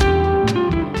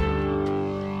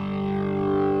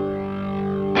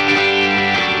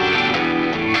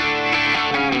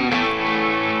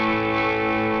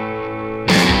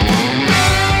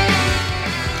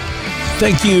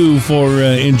 Thank you for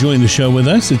enjoying the show with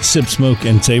us. It's Sip, Smoke,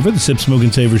 and Savor, the Sip, Smoke,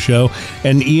 and Savor show.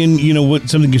 And Ian,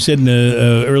 something you said in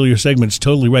an earlier segment is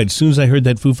totally right. As soon as I heard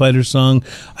that Foo Fighters song,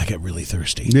 I got really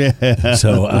thirsty. Yeah.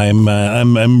 So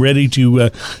I'm ready to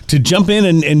jump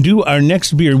in and do our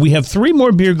next beer. We have 3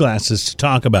 more beer glasses to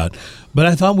talk about, but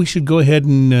I thought we should go ahead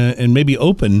and maybe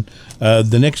open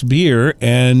the next beer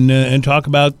and talk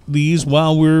about these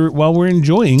while we're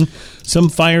enjoying some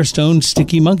Firestone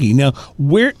Sticky Monkey. Now,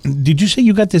 where did you say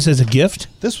you got this as a gift?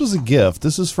 This was a gift.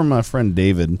 This is from my friend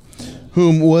David,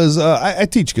 whom was I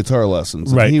teach guitar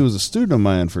lessons. Right. And he was a student of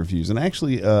mine for a few years, and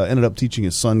actually ended up teaching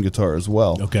his son guitar as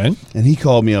well. Okay. And he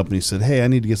called me up and he said, "Hey, I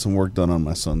need to get some work done on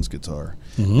my son's guitar."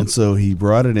 And so he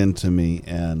brought it in to me,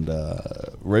 and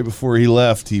right before he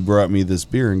left, he brought me this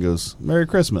beer and goes, "Merry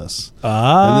Christmas."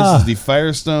 And this is the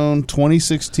Firestone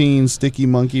 2016 Sticky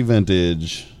Monkey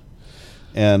Vintage.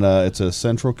 And it's a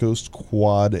Central Coast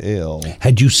Quad Ale.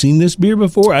 Had you seen this beer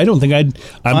before? I don't think I'm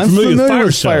familiar with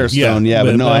Firestone.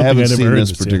 But no, don't I think haven't I'd ever seen heard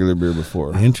this beer. particular beer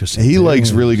before. Interesting. He Very likes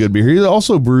interesting. really good beer. He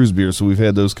also brews beer, so we've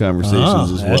had those conversations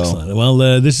as well. Excellent.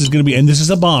 Well, this is going to be, and this is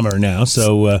a bomber now,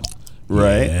 so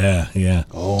Right? yeah.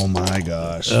 Oh my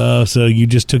gosh. So you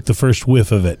just took the first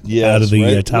whiff of it out of the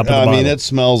right? top of the I bottle. mean, it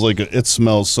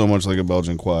smells so much like a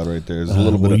Belgian quad right there. There's a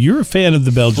little bit well, of you're a fan of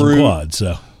the Belgian fruit. quad,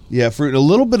 so fruit. A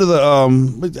little bit of the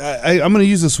I'm going to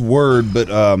use this word, but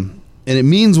and it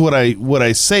means what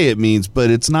I say it means, but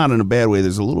it's not in a bad way.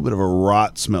 There's a little bit of a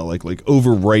rot smell, like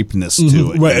overripeness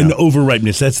to it. right, you and know?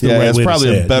 overripeness. That's the Yeah, right it's way probably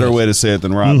to say a it. better yes. way to say it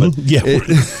than rot. But Yeah,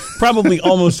 probably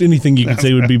almost anything you could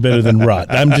say would be better than rot.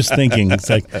 I'm just thinking, it's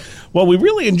like, well, we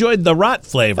really enjoyed the rot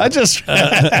flavor. I just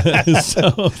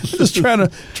so, just trying to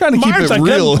keep Martha, it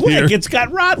real come here. quick, it's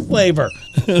got rot flavor.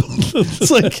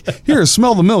 It's like, here,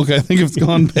 smell the milk. I think it's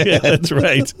gone bad. Yeah, that's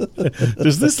right.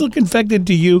 Does this look infected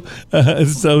to you?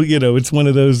 So it's one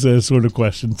of those sort of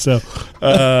questions. So,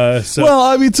 Well,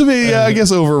 I mean, to me, I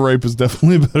guess overripe is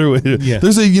definitely a better way to. Yeah.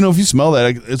 There's a, if you smell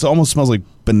that, it almost smells like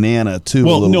banana too.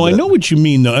 well, a little no, bit. I know what you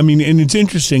mean, though. I mean, and it's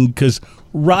interesting because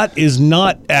rot is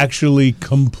not actually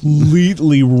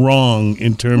completely wrong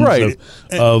in terms Right.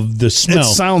 of the smell.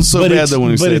 sounds so But bad it's- though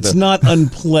when you but say it's that. not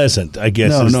unpleasant, I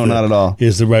guess. No, not at all.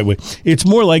 Is the right way. It's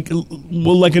more like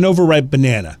an overripe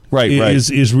banana. Right, right.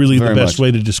 Is really Very the best much.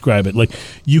 way to describe it. Like,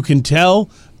 you can tell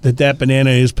that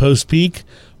banana is post peak,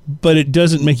 but it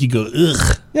doesn't make you go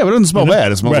ugh. Yeah, but it doesn't smell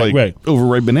bad. It smells Right, like right.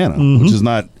 overripe banana, which is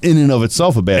not in and of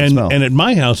itself a bad smell. And at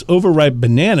my house, overripe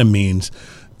banana means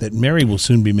that Mary will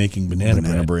soon be making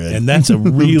banana bread. and that's a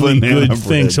really Banana good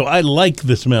thing. bread. So I like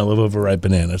the smell of overripe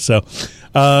banana. So,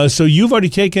 so you've already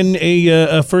taken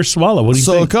a first swallow. What do you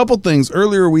So think? a couple things.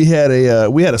 Earlier we had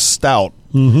a stout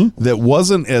that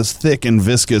wasn't as thick and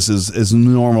viscous as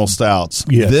normal stouts.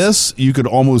 Yes. This you could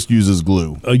almost use as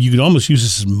glue. You could almost use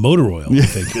this as motor oil. I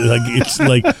think it's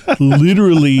like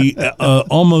literally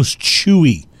almost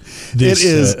chewy. It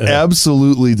is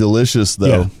absolutely delicious, though.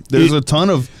 Yeah. There's a ton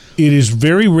of... It is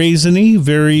very raisiny,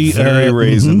 very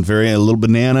raisin, very a little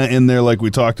banana in there, like we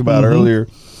talked about earlier.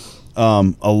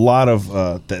 A lot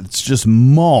of that's just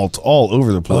malt all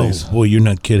over the place. Oh boy, you're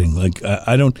not kidding. Like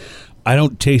I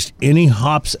don't taste any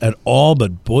hops at all,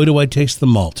 but boy, do I taste the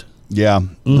malt. Yeah,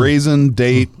 raisin,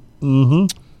 date,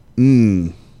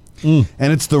 and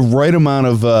it's the right amount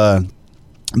of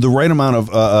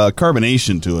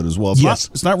carbonation to it as well.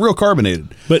 It's not real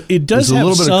carbonated, but it does have a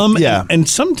little some. Bit of, and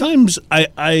sometimes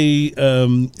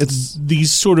it's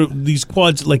these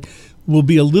quads like will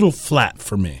be a little flat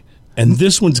for me. And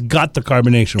this one's got the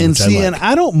carbonation, and which I like. And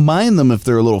I don't mind them if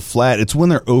they're a little flat. It's when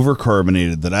they're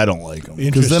over-carbonated that I don't like them.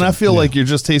 Because then I feel like you're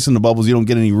just tasting the bubbles. You don't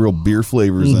get any real beer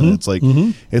flavors in it.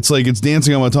 It's like it's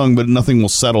dancing on my tongue, but nothing will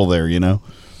settle there, you know?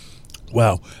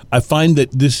 Wow. I find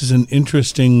that this is an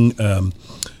interesting...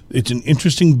 it's an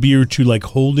interesting beer to like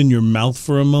hold in your mouth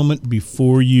for a moment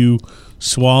before you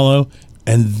swallow.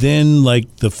 And then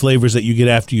like the flavors that you get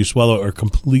after you swallow are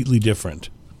completely different.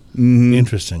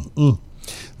 Interesting.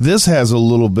 This has a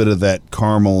little bit of that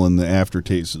caramel in the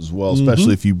aftertaste as well,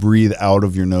 especially if you breathe out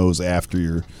of your nose after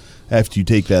you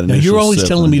take that initial Now, you're always sip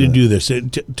telling me to do this.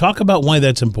 Talk about why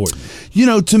that's important. You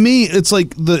know, to me, it's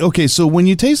like so when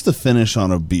you taste the finish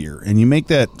on a beer and you make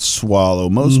that swallow,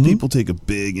 most people take a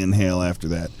big inhale after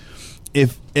that.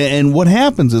 And what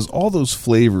happens is all those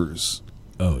flavors...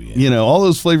 Oh, yeah. You know, all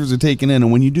those flavors are taken in,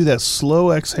 and when you do that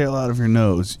slow exhale out of your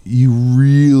nose, you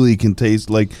really can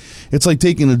taste like it's like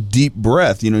taking a deep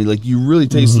breath. You know, like you really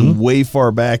taste them way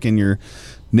far back in your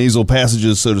nasal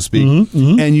passages, so to speak,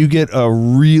 and you get a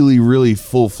really, really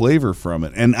full flavor from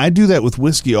it. And I do that with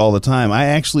whiskey all the time. I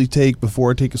actually before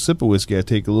I take a sip of whiskey, I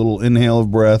take a little inhale of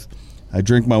breath, I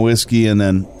drink my whiskey, and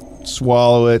then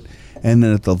swallow it, and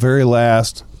then at the very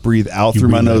last... breathe out through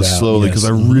my nose slowly because I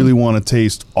really want to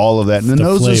taste all of that. And the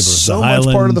nose flavor, is so much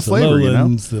part of the flavor, you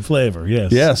know? The flavor,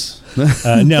 yes. Yes.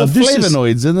 Now the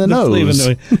flavonoids in the nose.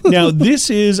 Now,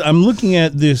 I'm looking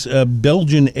at this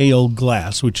Belgian ale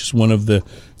glass, which is one of the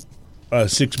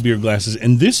 6 beer glasses,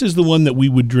 and this is the one that we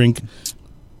would drink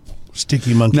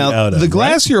Sticky Monkey out of. The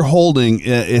glass you're holding,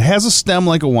 it has a stem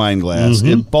like a wine glass.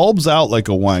 It bulbs out like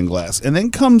a wine glass, and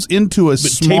then comes into a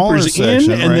smaller tapers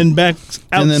section, in and then back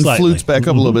out and then slightly. flutes back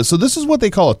up a little bit. So this is what they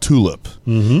call a tulip,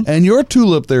 and your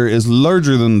tulip there is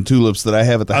larger than the tulips that I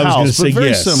have at the house. But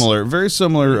very similar. Very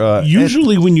similar.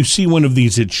 Usually, when you see one of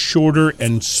these, it's shorter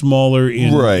and smaller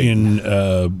in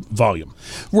volume.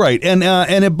 Right, and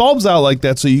it bulbs out like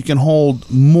that, so you can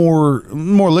hold more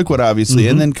liquid, obviously,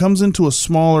 and then comes into a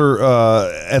smaller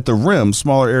at the rim,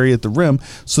 smaller area at the rim,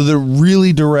 so that it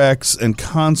really directs and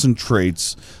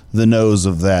concentrates the nose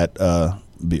of that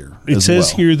beer. It says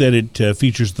here that it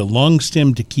features the long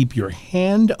stem to keep your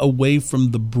hand away from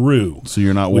the brew, so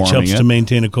you're not warming which helps it. to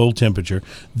maintain a cold temperature.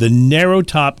 The narrow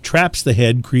top traps the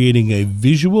head, creating a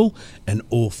visual and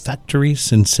olfactory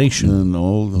sensation. An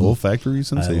olfactory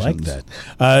sensation. I like that.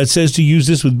 It says to use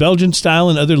this with Belgian style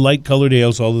and other light-colored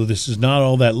ales, although this is not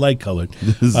all that light-colored.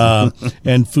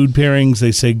 And food pairings,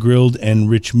 they say grilled and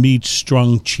rich meats,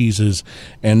 strong cheeses,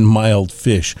 and mild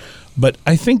fish. But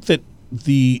I think that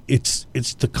it's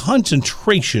the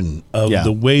concentration of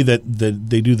the way that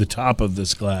they do the top of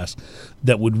this glass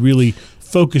that would really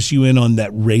focus you in on that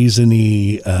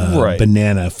raisiny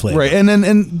banana flavor. Right,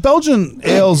 and Belgian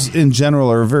ales in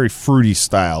general are a very fruity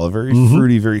style, a very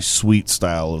fruity, very sweet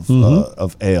style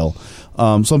of ale.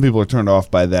 Some people are turned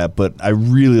off by that, but I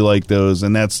really like those,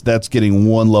 and that's getting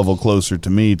one level closer to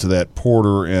me to that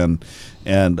porter and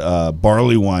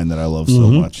barley wine that I love so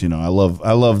much. You know, I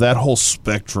love that whole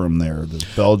spectrum there. The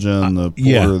Belgian, the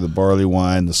porter, the barley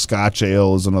wine, the Scotch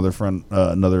ale is another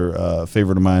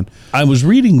favorite of mine. I was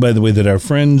reading, by the way, that our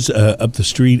friends up the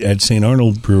street at St.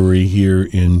 Arnold Brewery here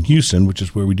in Houston, which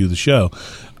is where we do the show,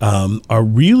 are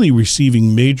really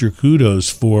receiving major kudos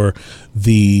for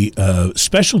the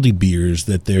specialty beers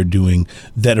that they're doing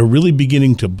that are really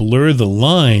beginning to blur the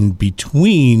line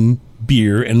between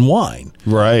beer and wine.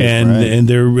 Right. And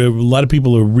there a lot of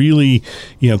people are really,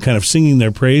 kind of singing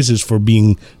their praises for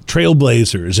being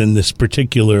trailblazers in this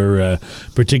particular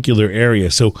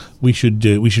area. So we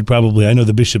should probably, I know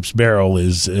the Bishop's Barrel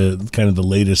is kind of the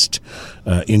latest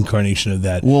incarnation of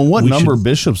that. Well, what number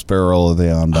Bishop's Barrel are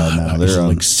they on by now? They're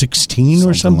like 16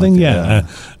 or something. Like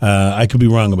I could be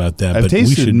wrong about that. I've but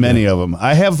tasted many of them.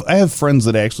 I have friends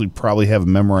that actually probably have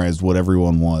memorized what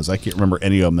everyone was. I can't remember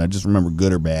any of them. I just remember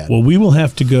good or bad. Well, we will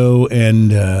have to go and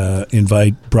and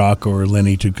invite Brock or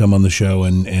Lenny to come on the show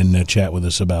and chat with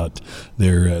us about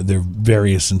their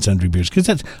various and sundry beers. Because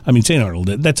St. Arnold,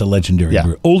 that's a legendary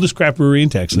brewery. Oldest craft brewery in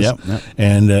Texas. Yep.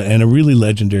 And a really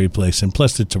legendary place. And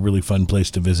plus, it's a really fun place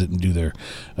to visit and do their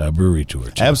brewery tour,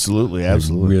 too. Absolutely.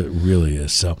 It really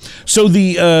is. So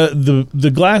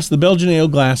the glass, the Belgian ale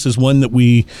glass, is one that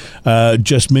we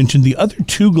just mentioned. The other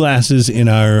two glasses in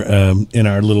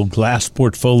our little glass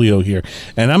portfolio here,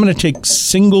 and I'm going to take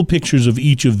single pictures of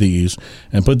each of these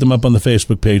and put them up on the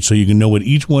Facebook page so you can know what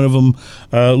each one of them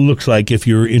looks like if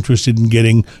you're interested in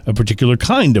getting a particular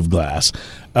kind of glass.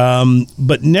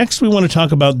 But next we want to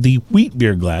talk about the wheat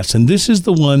beer glass, and this is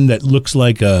the one that looks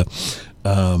like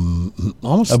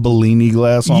almost a Bellini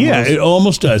glass. Almost. Yeah, it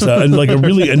almost does. Like a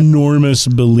really enormous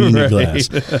Bellini glass.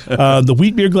 The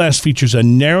wheat beer glass features a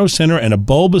narrow center and a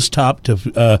bulbous top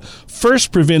to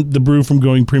first prevent the brew from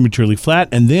going prematurely flat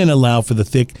and then allow for the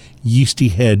thick, yeasty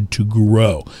head to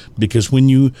grow. Because when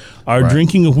you are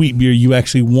drinking a wheat beer, you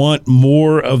actually want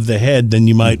more of the head than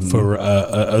you might for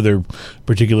other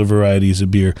particular varieties of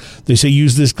beer. They say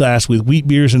use this glass with wheat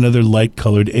beers and other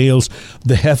light-colored ales.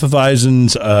 The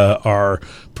Hefeweizens are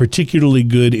particularly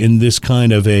good in this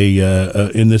kind of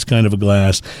a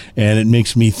glass, and it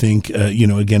makes me think.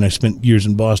 Again, I spent years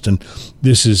in Boston.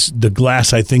 This is the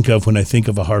glass I think of when I think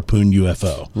of a Harpoon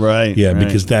UFO. Right. Yeah,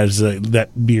 because that is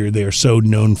that beer they are so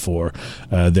known for,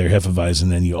 their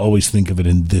Hefeweizen, and you always think of it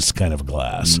in this kind of a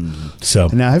glass. So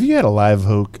now, have you had a Live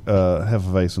Oak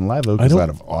Hefeweizen? Live Oak is out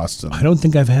of Austin. I don't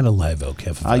think I've had a Live Oak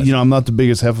Hefeweizen. I'm not the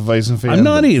biggest Hefeweizen fan. I'm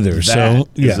not either. That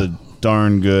is a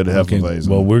darn good Hefeweizen. Okay.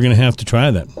 Well, we're going to have to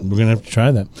try that.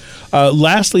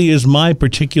 Lastly is my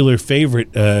particular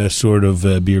favorite sort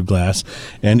of beer glass,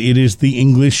 and it is the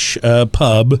English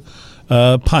pub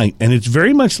pint. And it's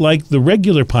very much like the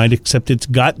regular pint, except it's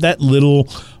got that little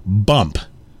bump.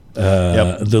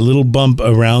 The little bump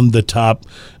around the top.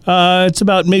 It's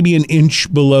about maybe an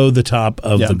inch below the top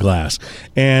of the glass.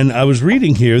 And I was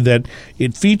reading here that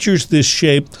it features this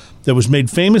shape that was made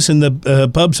famous in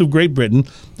the pubs of Great Britain.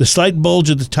 The slight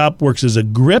bulge at the top works as a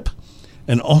grip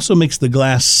and also makes the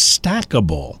glass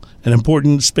stackable, an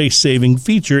important space-saving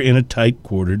feature in a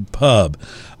tight-quartered pub.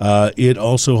 It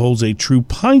also holds a true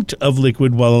pint of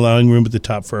liquid while allowing room at the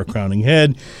top for a crowning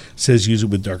head. It says use it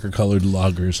with darker-colored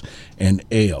lagers and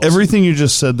ales. Everything you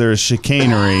just said there is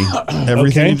chicanery.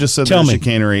 Everything you just said there is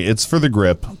chicanery. It's for the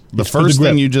grip. The first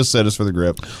thing you just said is for the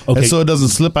grip. Okay. And so it doesn't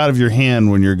slip out of your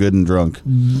hand when you're good and drunk.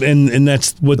 And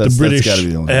that's what the British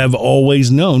have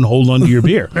always known. Hold on to your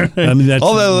beer. I mean, that's,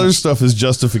 all that other stuff is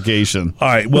justification. All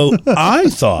right. Well, I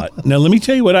thought. Now, let me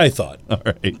tell you what I thought. All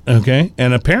right. Okay.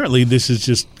 And apparently this is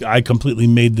just, I completely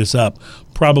made this up,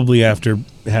 probably after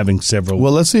having several.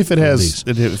 Well, let's see if it has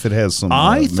some.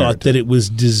 I thought that it was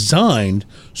designed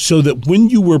so that when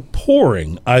you were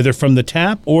pouring, either from the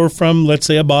tap or from, let's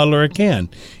say, a bottle or a can,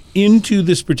 into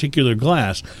this particular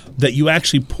glass, that you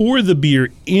actually pour the beer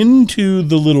into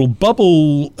the little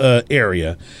bubble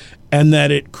area, and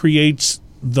that it creates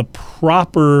the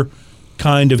proper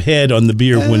kind of head on the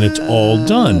beer when it's all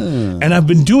done. And I've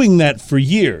been doing that for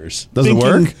years. Does it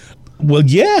work? Well,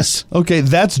 yes. Okay,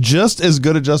 that's just as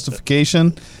good a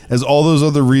justification as all those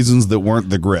other reasons that weren't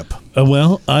the grip.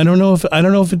 Well, I don't know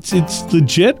if it's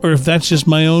legit or if that's just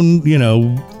my own,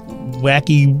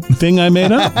 wacky thing I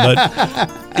made up, but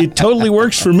it totally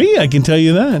works for me, I can tell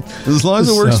you that. As long as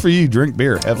it works for you, drink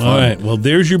beer. Have fun. All right, well,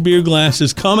 there's your beer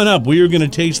glasses. Coming up, we are going to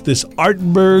taste this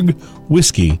Ardbeg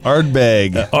whiskey.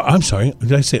 Ardbeg. I'm sorry,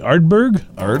 did I say Ardbeg?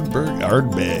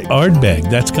 Ardbeg.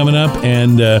 Ardbeg. That's coming up,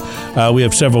 and we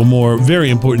have several more very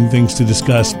important things to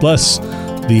discuss, plus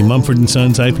the Mumford &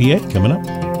 Sons IPA coming up.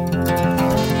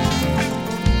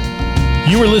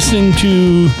 You are listening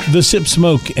to the Sip,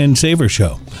 Smoke, and Savor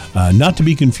Show. Not to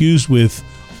be confused with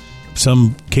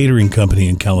some catering company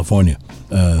in California,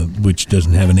 which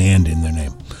doesn't have an "and" in their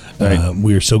name. Right.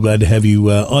 We're so glad to have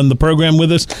you on the program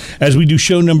with us as we do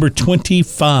show number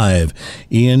 25.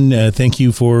 Ian, thank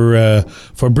you for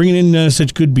bringing in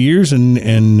such good beers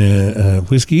and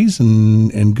whiskeys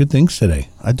and good things today.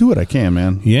 I do what I can,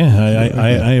 man. Yeah,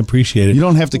 I appreciate it. You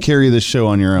don't have to carry this show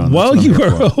on your own. Well, you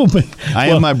are hoping. I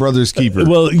am my brother's keeper.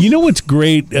 Well, you know what's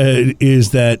great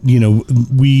is that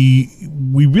we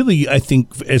we really, I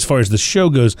think, as far as the show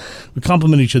goes, we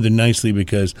complement each other nicely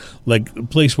because, like, a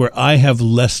place where I have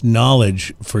less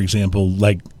knowledge, for example,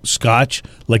 like Scotch,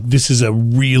 like this is a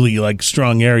really like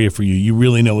strong area for you. You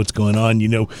really know what's going on. You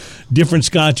know different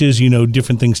Scotches. You know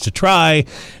different things to try,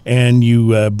 and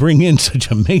you bring in such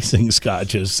amazing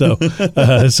Scotches. So,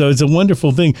 so it's a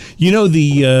wonderful thing. You know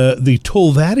the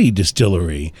Tolvati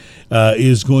distillery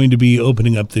is going to be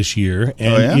opening up this year,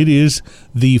 and it is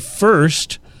the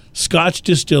first Scotch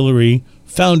distillery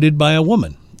founded by a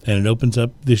woman, and it opens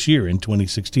up this year in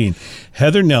 2016.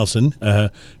 Heather Nelson,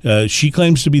 she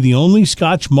claims to be the only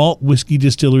Scotch malt whiskey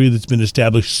distillery that's been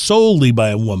established solely by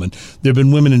a woman. There have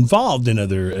been women involved in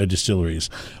other distilleries,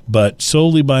 but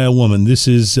solely by a woman. This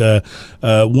is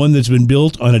one that's been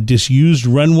built on a disused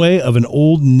runway of an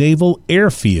old naval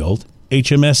airfield,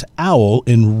 HMS Owl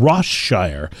in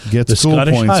Ross-shire, Gets the cool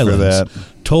Scottish points Highlands. for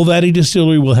that. Tolvati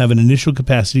Distillery will have an initial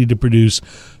capacity to produce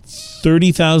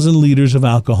 30,000 liters of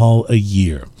alcohol a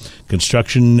year.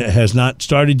 Construction has not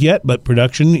started yet, but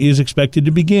production is expected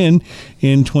to begin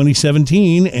in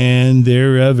 2017, and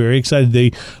they're very excited.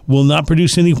 They will not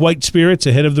produce any white spirits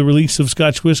ahead of the release of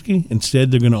Scotch whiskey.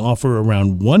 Instead, they're going to offer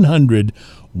around 100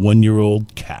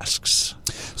 one-year-old casks.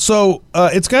 So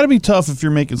it's got to be tough if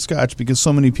you're making Scotch because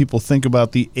so many people think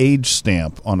about the age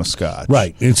stamp on a Scotch.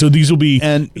 Right, and so these will be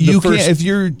And you can't, if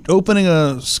you're opening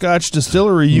a Scotch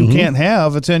distillery, you can't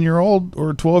have a 10-year-old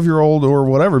or a 12-year-old or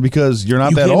whatever because you're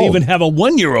not you that can't old. even have a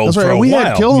 1-year-old That's for right. a We while.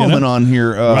 had Kilhoman on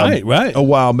here right. a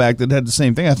while back that had the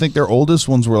same thing. I think their oldest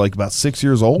ones were like about 6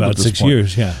 years old. About at this 6 point.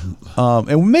 years, yeah. And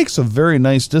it makes a very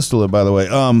nice distillate, by the way.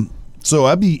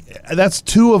 So that's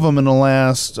two of them in the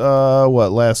last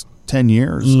 10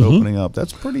 years opening up.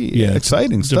 That's pretty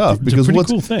exciting stuff it's a because pretty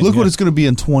cool thing, look what it's going to be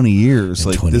in 20 years.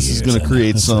 In 20 this is years, going I to know.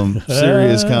 create some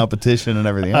serious competition and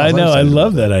everything else. I know. I I'm excited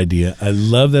love about that idea. I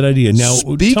love that idea. Now,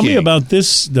 tell me Speaking- about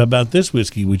this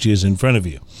whiskey, which is in front of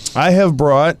you. I have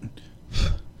brought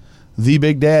the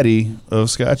Big Daddy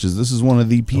of Scotches. This is one of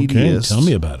the peatiest tell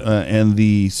me about it. And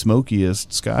the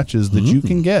smokiest Scotches that you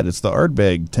can get. It's the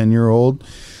Ardbeg 10-year-old.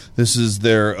 This is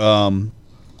their,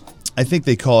 I think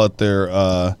they call it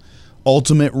their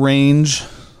ultimate range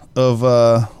of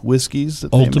whiskeys.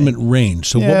 That Ultimate they make. range.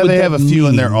 So Yeah, what would they that have a few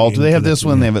in their mean ultimate. They have this connection?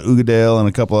 one. They have an Ugadale and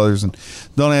a couple others. And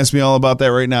don't ask me all about that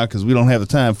right now because we don't have the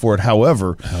time for it.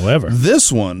 However,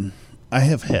 this one, I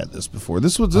have had this before.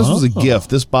 This was a gift.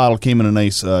 This bottle came in a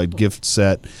nice gift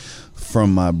set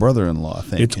from my brother-in-law, I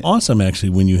think. It's awesome,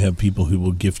 actually, when you have people who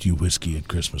will gift you whiskey at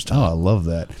Christmas time. Oh, I love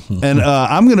that. And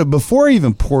I'm going to, before I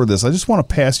even pour this, I just want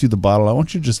to pass you the bottle. I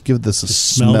want you to just give this a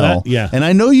smell. that? Yeah. And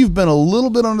I know you've been a little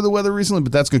bit under the weather recently,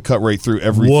 but that's going to cut right through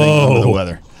everything under the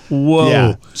weather. Whoa.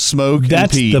 Yeah. Smoke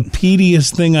That's and peat. the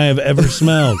peatiest thing I have ever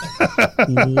smelled.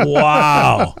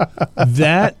 Wow.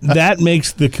 That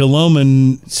makes the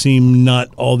Killoman seem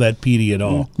not all that peaty at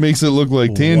all. Makes it look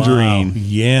like tangerine. Wow.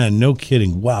 Yeah, no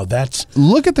kidding. Wow,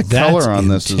 Look at the color on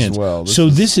intense. this as well.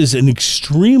 This is an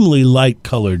extremely light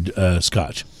colored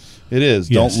Scotch. It is.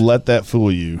 Yes. Don't let that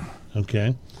fool you.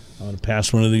 Okay. I'm going to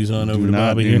pass one of these on over Do to not,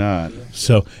 Bobby do here. not.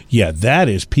 So, yeah, that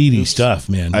is peaty stuff,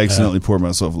 man. I accidentally poured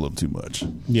myself a little too much.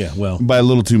 Yeah, well. By a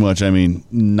little too much, I mean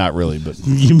not really, but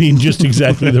You mean just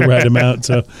exactly the right amount.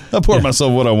 So I poured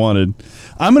myself what I wanted.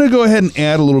 I'm going to go ahead and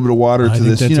add a little bit of water I to think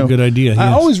this. that's a good idea, I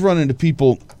yes. always run into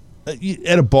people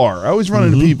at a bar. I always run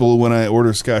into people when I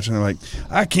order Scotch, and they're like,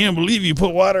 "I can't believe you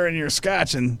put water in your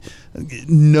Scotch." And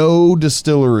no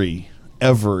distillery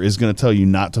ever is going to tell you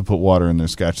not to put water in their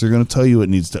Scotch. They're going to tell you it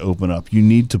needs to open up. You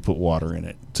need to put water in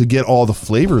it to get all the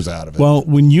flavors out of it. Well,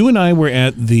 when you and I were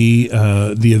at the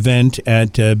event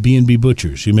at B&B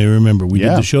Butchers, you may remember, we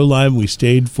did the show live. We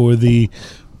stayed for the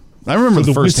I remember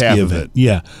the first whiskey half event. of it.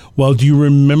 Yeah. Well, do you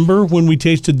remember when we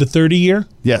tasted the 30-year?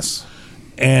 Yes.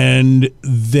 And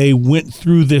they went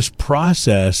through this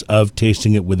process of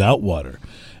tasting it without water,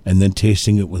 and then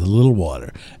tasting it with a little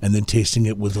water, and then tasting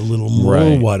it with a little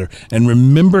more water. And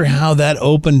remember how that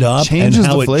opened up Changes and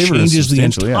how the it flavor changes the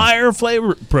substantially, entire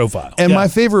flavor profile. And my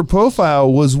favorite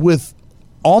profile was with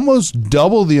almost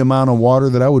double the amount of water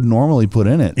that I would normally put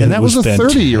in it. And that was a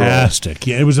 30-year-old. Fantastic.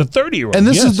 Yeah, it was a 30-year-old. And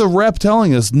this yes. is the rep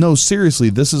telling us, no, seriously,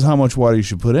 this is how much water you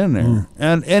should put in there.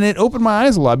 And it opened my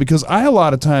eyes a lot because I a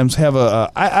lot of times have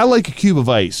I like a cube of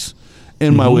ice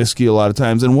in my whiskey a lot of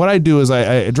times. And what I do is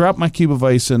I drop my cube of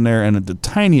ice in there and the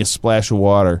tiniest splash of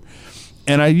water.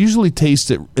 And I usually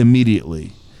taste it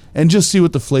immediately and just see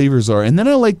what the flavors are. And then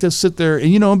I like to sit there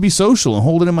and, and be social and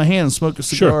hold it in my hand and smoke a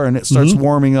cigar. Sure. And it starts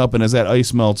warming up. And as that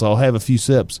ice melts, I'll have a few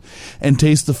sips and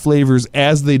taste the flavors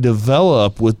as they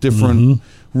develop with different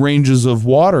ranges of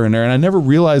water in there, and I never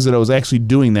realized that I was actually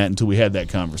doing that until we had that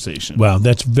conversation. Wow,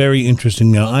 that's very interesting.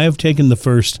 Now, I have taken the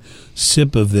first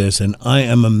sip of this, and I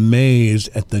am amazed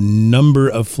at the number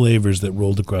of flavors that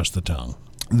rolled across the tongue.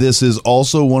 This is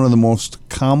also one of the most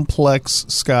complex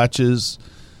scotches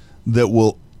that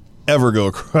will ever go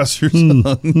across your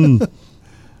tongue.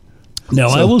 Now,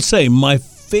 I will say my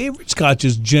favorite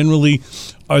scotches generally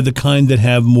are the kind that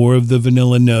have more of the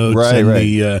vanilla notes and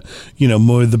the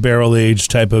more of the barrel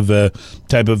aged type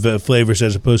of flavors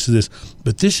as opposed to this.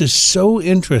 But this is so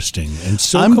interesting and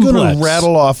so I'm complex. going to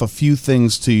rattle off a few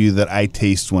things to you that I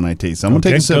taste when I taste. I'm going to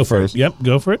take a sip first. Yep,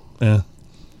 go for it.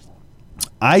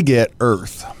 I get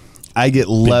earth. I get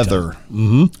leather.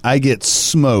 I get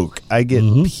smoke. I get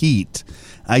peat.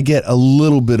 I get a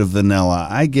little bit of vanilla.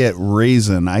 I get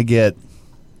raisin. I get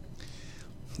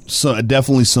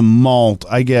definitely some malt.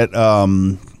 I get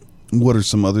what are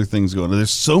some other things going on?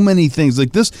 There's so many things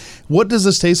like this. What does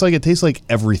this taste like? It tastes like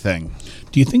everything.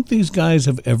 Do you think these guys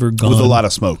have ever gone with a lot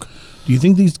of smoke? Do you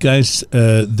think these guys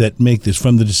that make this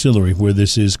from the distillery where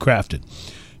this is crafted,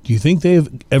 do you think they have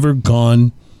ever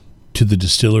gone to the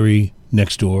distillery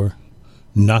next door,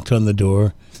 knocked on the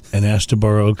door, and asked to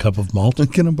borrow a cup of malt?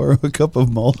 Can I borrow a cup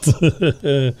of malt?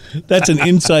 That's an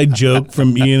inside joke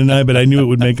from Ian and I, but I knew it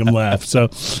would make him laugh. So,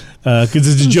 because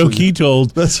it's a joke he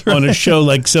told on a show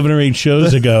like 7 or 8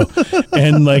 shows ago,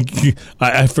 and like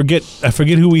I forget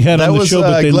who we had on the show,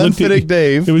 but they looked at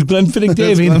Dave. It was Glenfiddich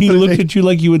Dave, and he looked at you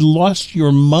like you had lost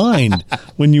your mind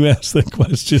when you asked that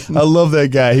question. I love that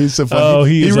guy. He's so funny. Oh,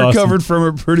 he recovered awesome.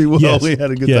 from it pretty well. Yes, we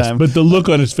had a good time. But the look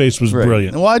on his face was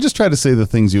brilliant. Well, I just try to say the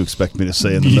things you expect me to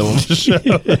say in the middle of the show.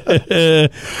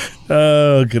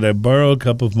 Oh, could I borrow a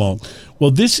cup of malt? Well,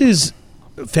 this is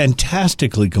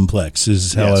fantastically complex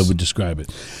is how I would describe it.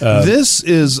 This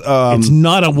is it's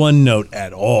not a one note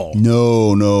at all.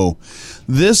 No.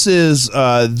 This is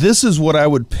what I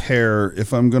would pair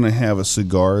if I'm going to have a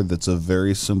cigar that's a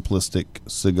very simplistic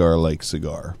cigar-like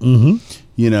cigar.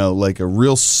 You know, like a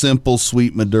real simple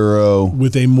sweet Maduro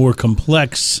with a more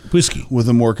complex whiskey. With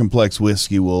a more complex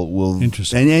whiskey will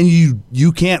interesting. And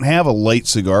you can't have a light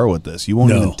cigar with this. You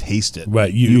won't even taste it.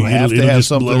 Right. You have to have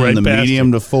something in the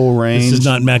medium to full range. This is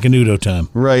not Macanudo time.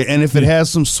 Right. And if it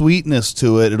has some sweetness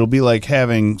to it, it'll be like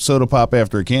having soda pop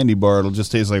after a candy bar. It'll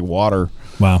just taste like water.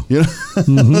 Wow. You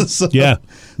know? This you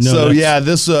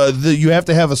have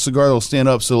to have a cigar that'll stand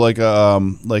up. So like a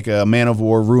Man of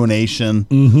War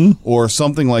Ruination or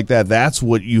something like that. That's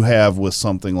what you have with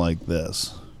something like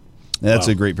this. That's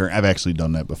a great pairing. I've actually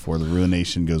done that before. The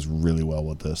Ruination goes really well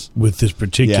with this. With this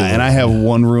particular. Yeah, and I have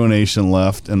one Ruination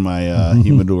left in my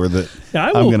humidor that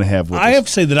I'm going to have with this. I have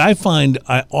to say that I find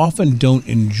I often don't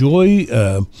enjoy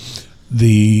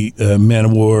the Man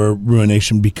of War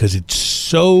Ruination because it's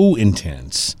so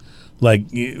intense.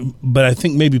 But I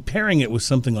think maybe pairing it with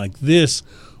something like this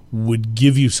would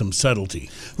give you some subtlety.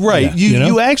 Right. Yeah,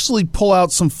 you actually pull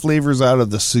out some flavors out of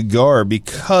the cigar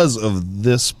because of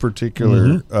this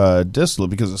particular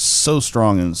distillate, because it's so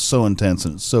strong and it's so intense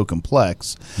and it's so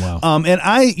complex. Wow.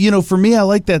 And for me, I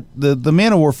like that the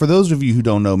Man of War, for those of you who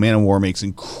don't know, Man of War makes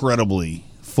incredibly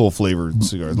full-flavored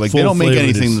cigars. Like, they don't make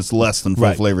anything that's less than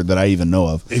full-flavored that I even know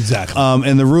of. Exactly.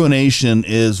 And the Ruination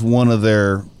is one of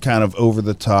their kind of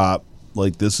over-the-top,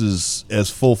 like, this is as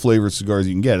full-flavored cigars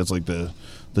you can get. It's like the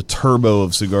turbo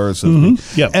of cigars. So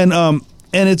yeah.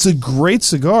 And it's a great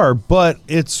cigar, but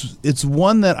it's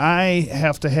one that I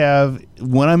have to have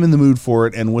when I'm in the mood for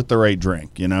it and with the right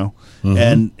drink, you know?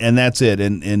 And that's it.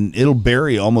 And it'll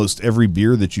bury almost every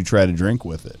beer that you try to drink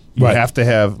with it. You have to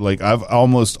have, like, I've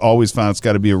almost always found it's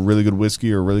got to be a really good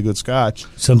whiskey or a really good scotch.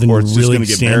 Something or it's really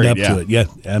just stand up to it. Yeah,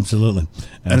 absolutely.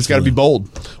 And it's got to be bold.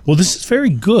 Well, this is very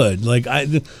good. Like,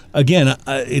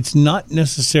 it's not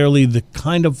necessarily the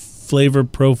kind of flavor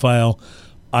profile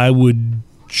I would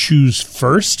choose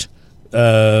first,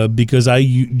 because I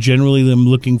generally am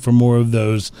looking for more of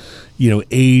those,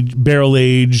 barrel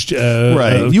aged.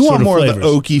 Right, you want more of the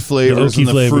oaky flavors and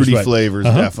the fruity flavors,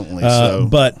 definitely. So,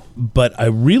 but I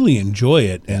really enjoy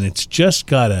it, and it's just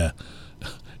got a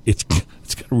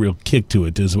real kick to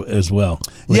it as well.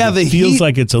 Like, it feels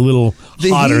like it's a little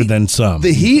hotter than some.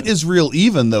 The heat is real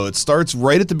even, though. It starts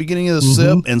right at the beginning of the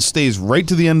sip and stays right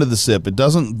to the end of the sip. It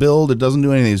doesn't build. It doesn't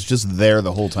do anything. It's just there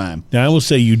the whole time. Now, I will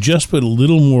say you just put a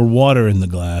little more water in the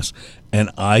glass, and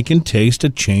I can taste a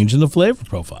change in the flavor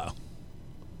profile.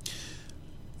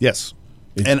 Yes.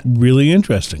 It's really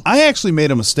interesting. I actually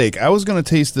made a mistake. I was going to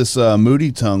taste this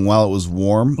Moody Tongue while it was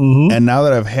warm, and now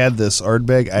that I've had this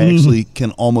Ardbeg, I actually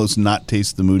can almost not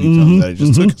taste the Moody Tongue that I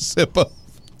just took a sip of.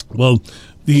 Well,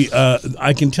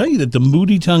 I can tell you that the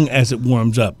Moody Tongue, as it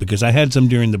warms up, because I had some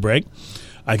during the break,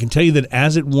 I can tell you that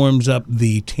as it warms up,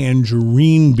 the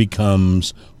tangerine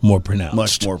becomes more pronounced.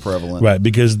 Much more prevalent. Right,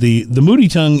 because the Moody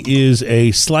Tongue is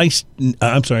a sliced,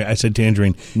 I'm sorry, I said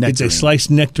tangerine. Nectarine. It's a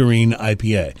sliced nectarine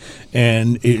IPA,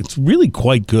 and it's really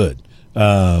quite good,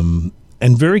 and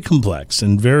very complex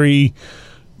and very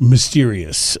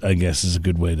mysterious, I guess is a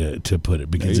good way to put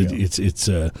it, because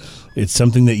it's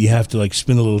something that you have to like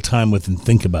spend a little time with and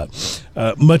think about,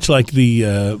 much like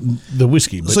the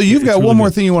whiskey. But So you've got really one more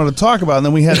good. thing you wanted to talk about, and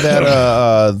then we had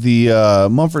that the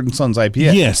Mumford & Sons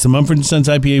IPA. Yes, the Mumford & Sons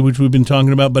IPA, which we've been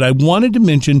talking about. But I wanted to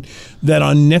mention that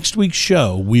on next week's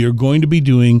show, we are going to be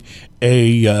doing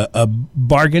a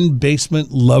Bargain Basement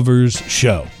Lovers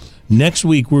show. Next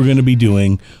week, we're going to be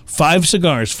doing 5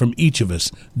 cigars from each of us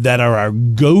that are our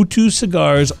go-to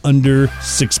cigars under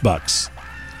 $6.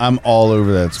 I'm all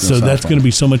over that. So that's going to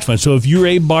be so much fun. So if you're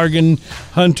a bargain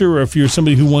hunter, or if you're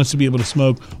somebody who wants to be able to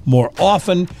smoke more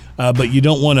often, but you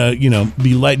don't want to,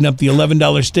 be lighting up the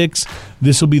 $11 sticks,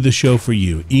 this will be the show for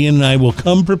you. Ian and I will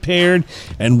come prepared,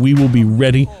 and we will be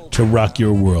ready to rock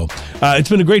your world. It's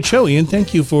been a great show, Ian.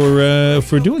 Thank you for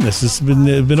doing this. This has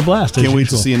been a blast. Can't wait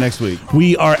to see you next week.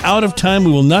 We are out of time.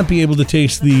 We will not be able to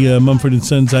taste the Mumford &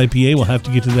 Sons IPA. We'll have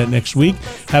to get to that next week.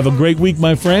 Have a great week,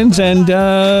 my friends, and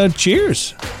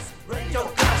cheers. Radio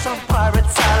Clash on Pirate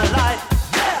Satellite.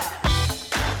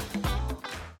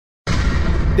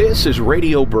 This is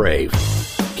Radio Brave.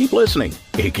 Keep listening.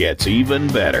 It gets even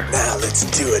better. Now let's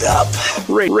do it up.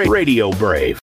 Radio Brave.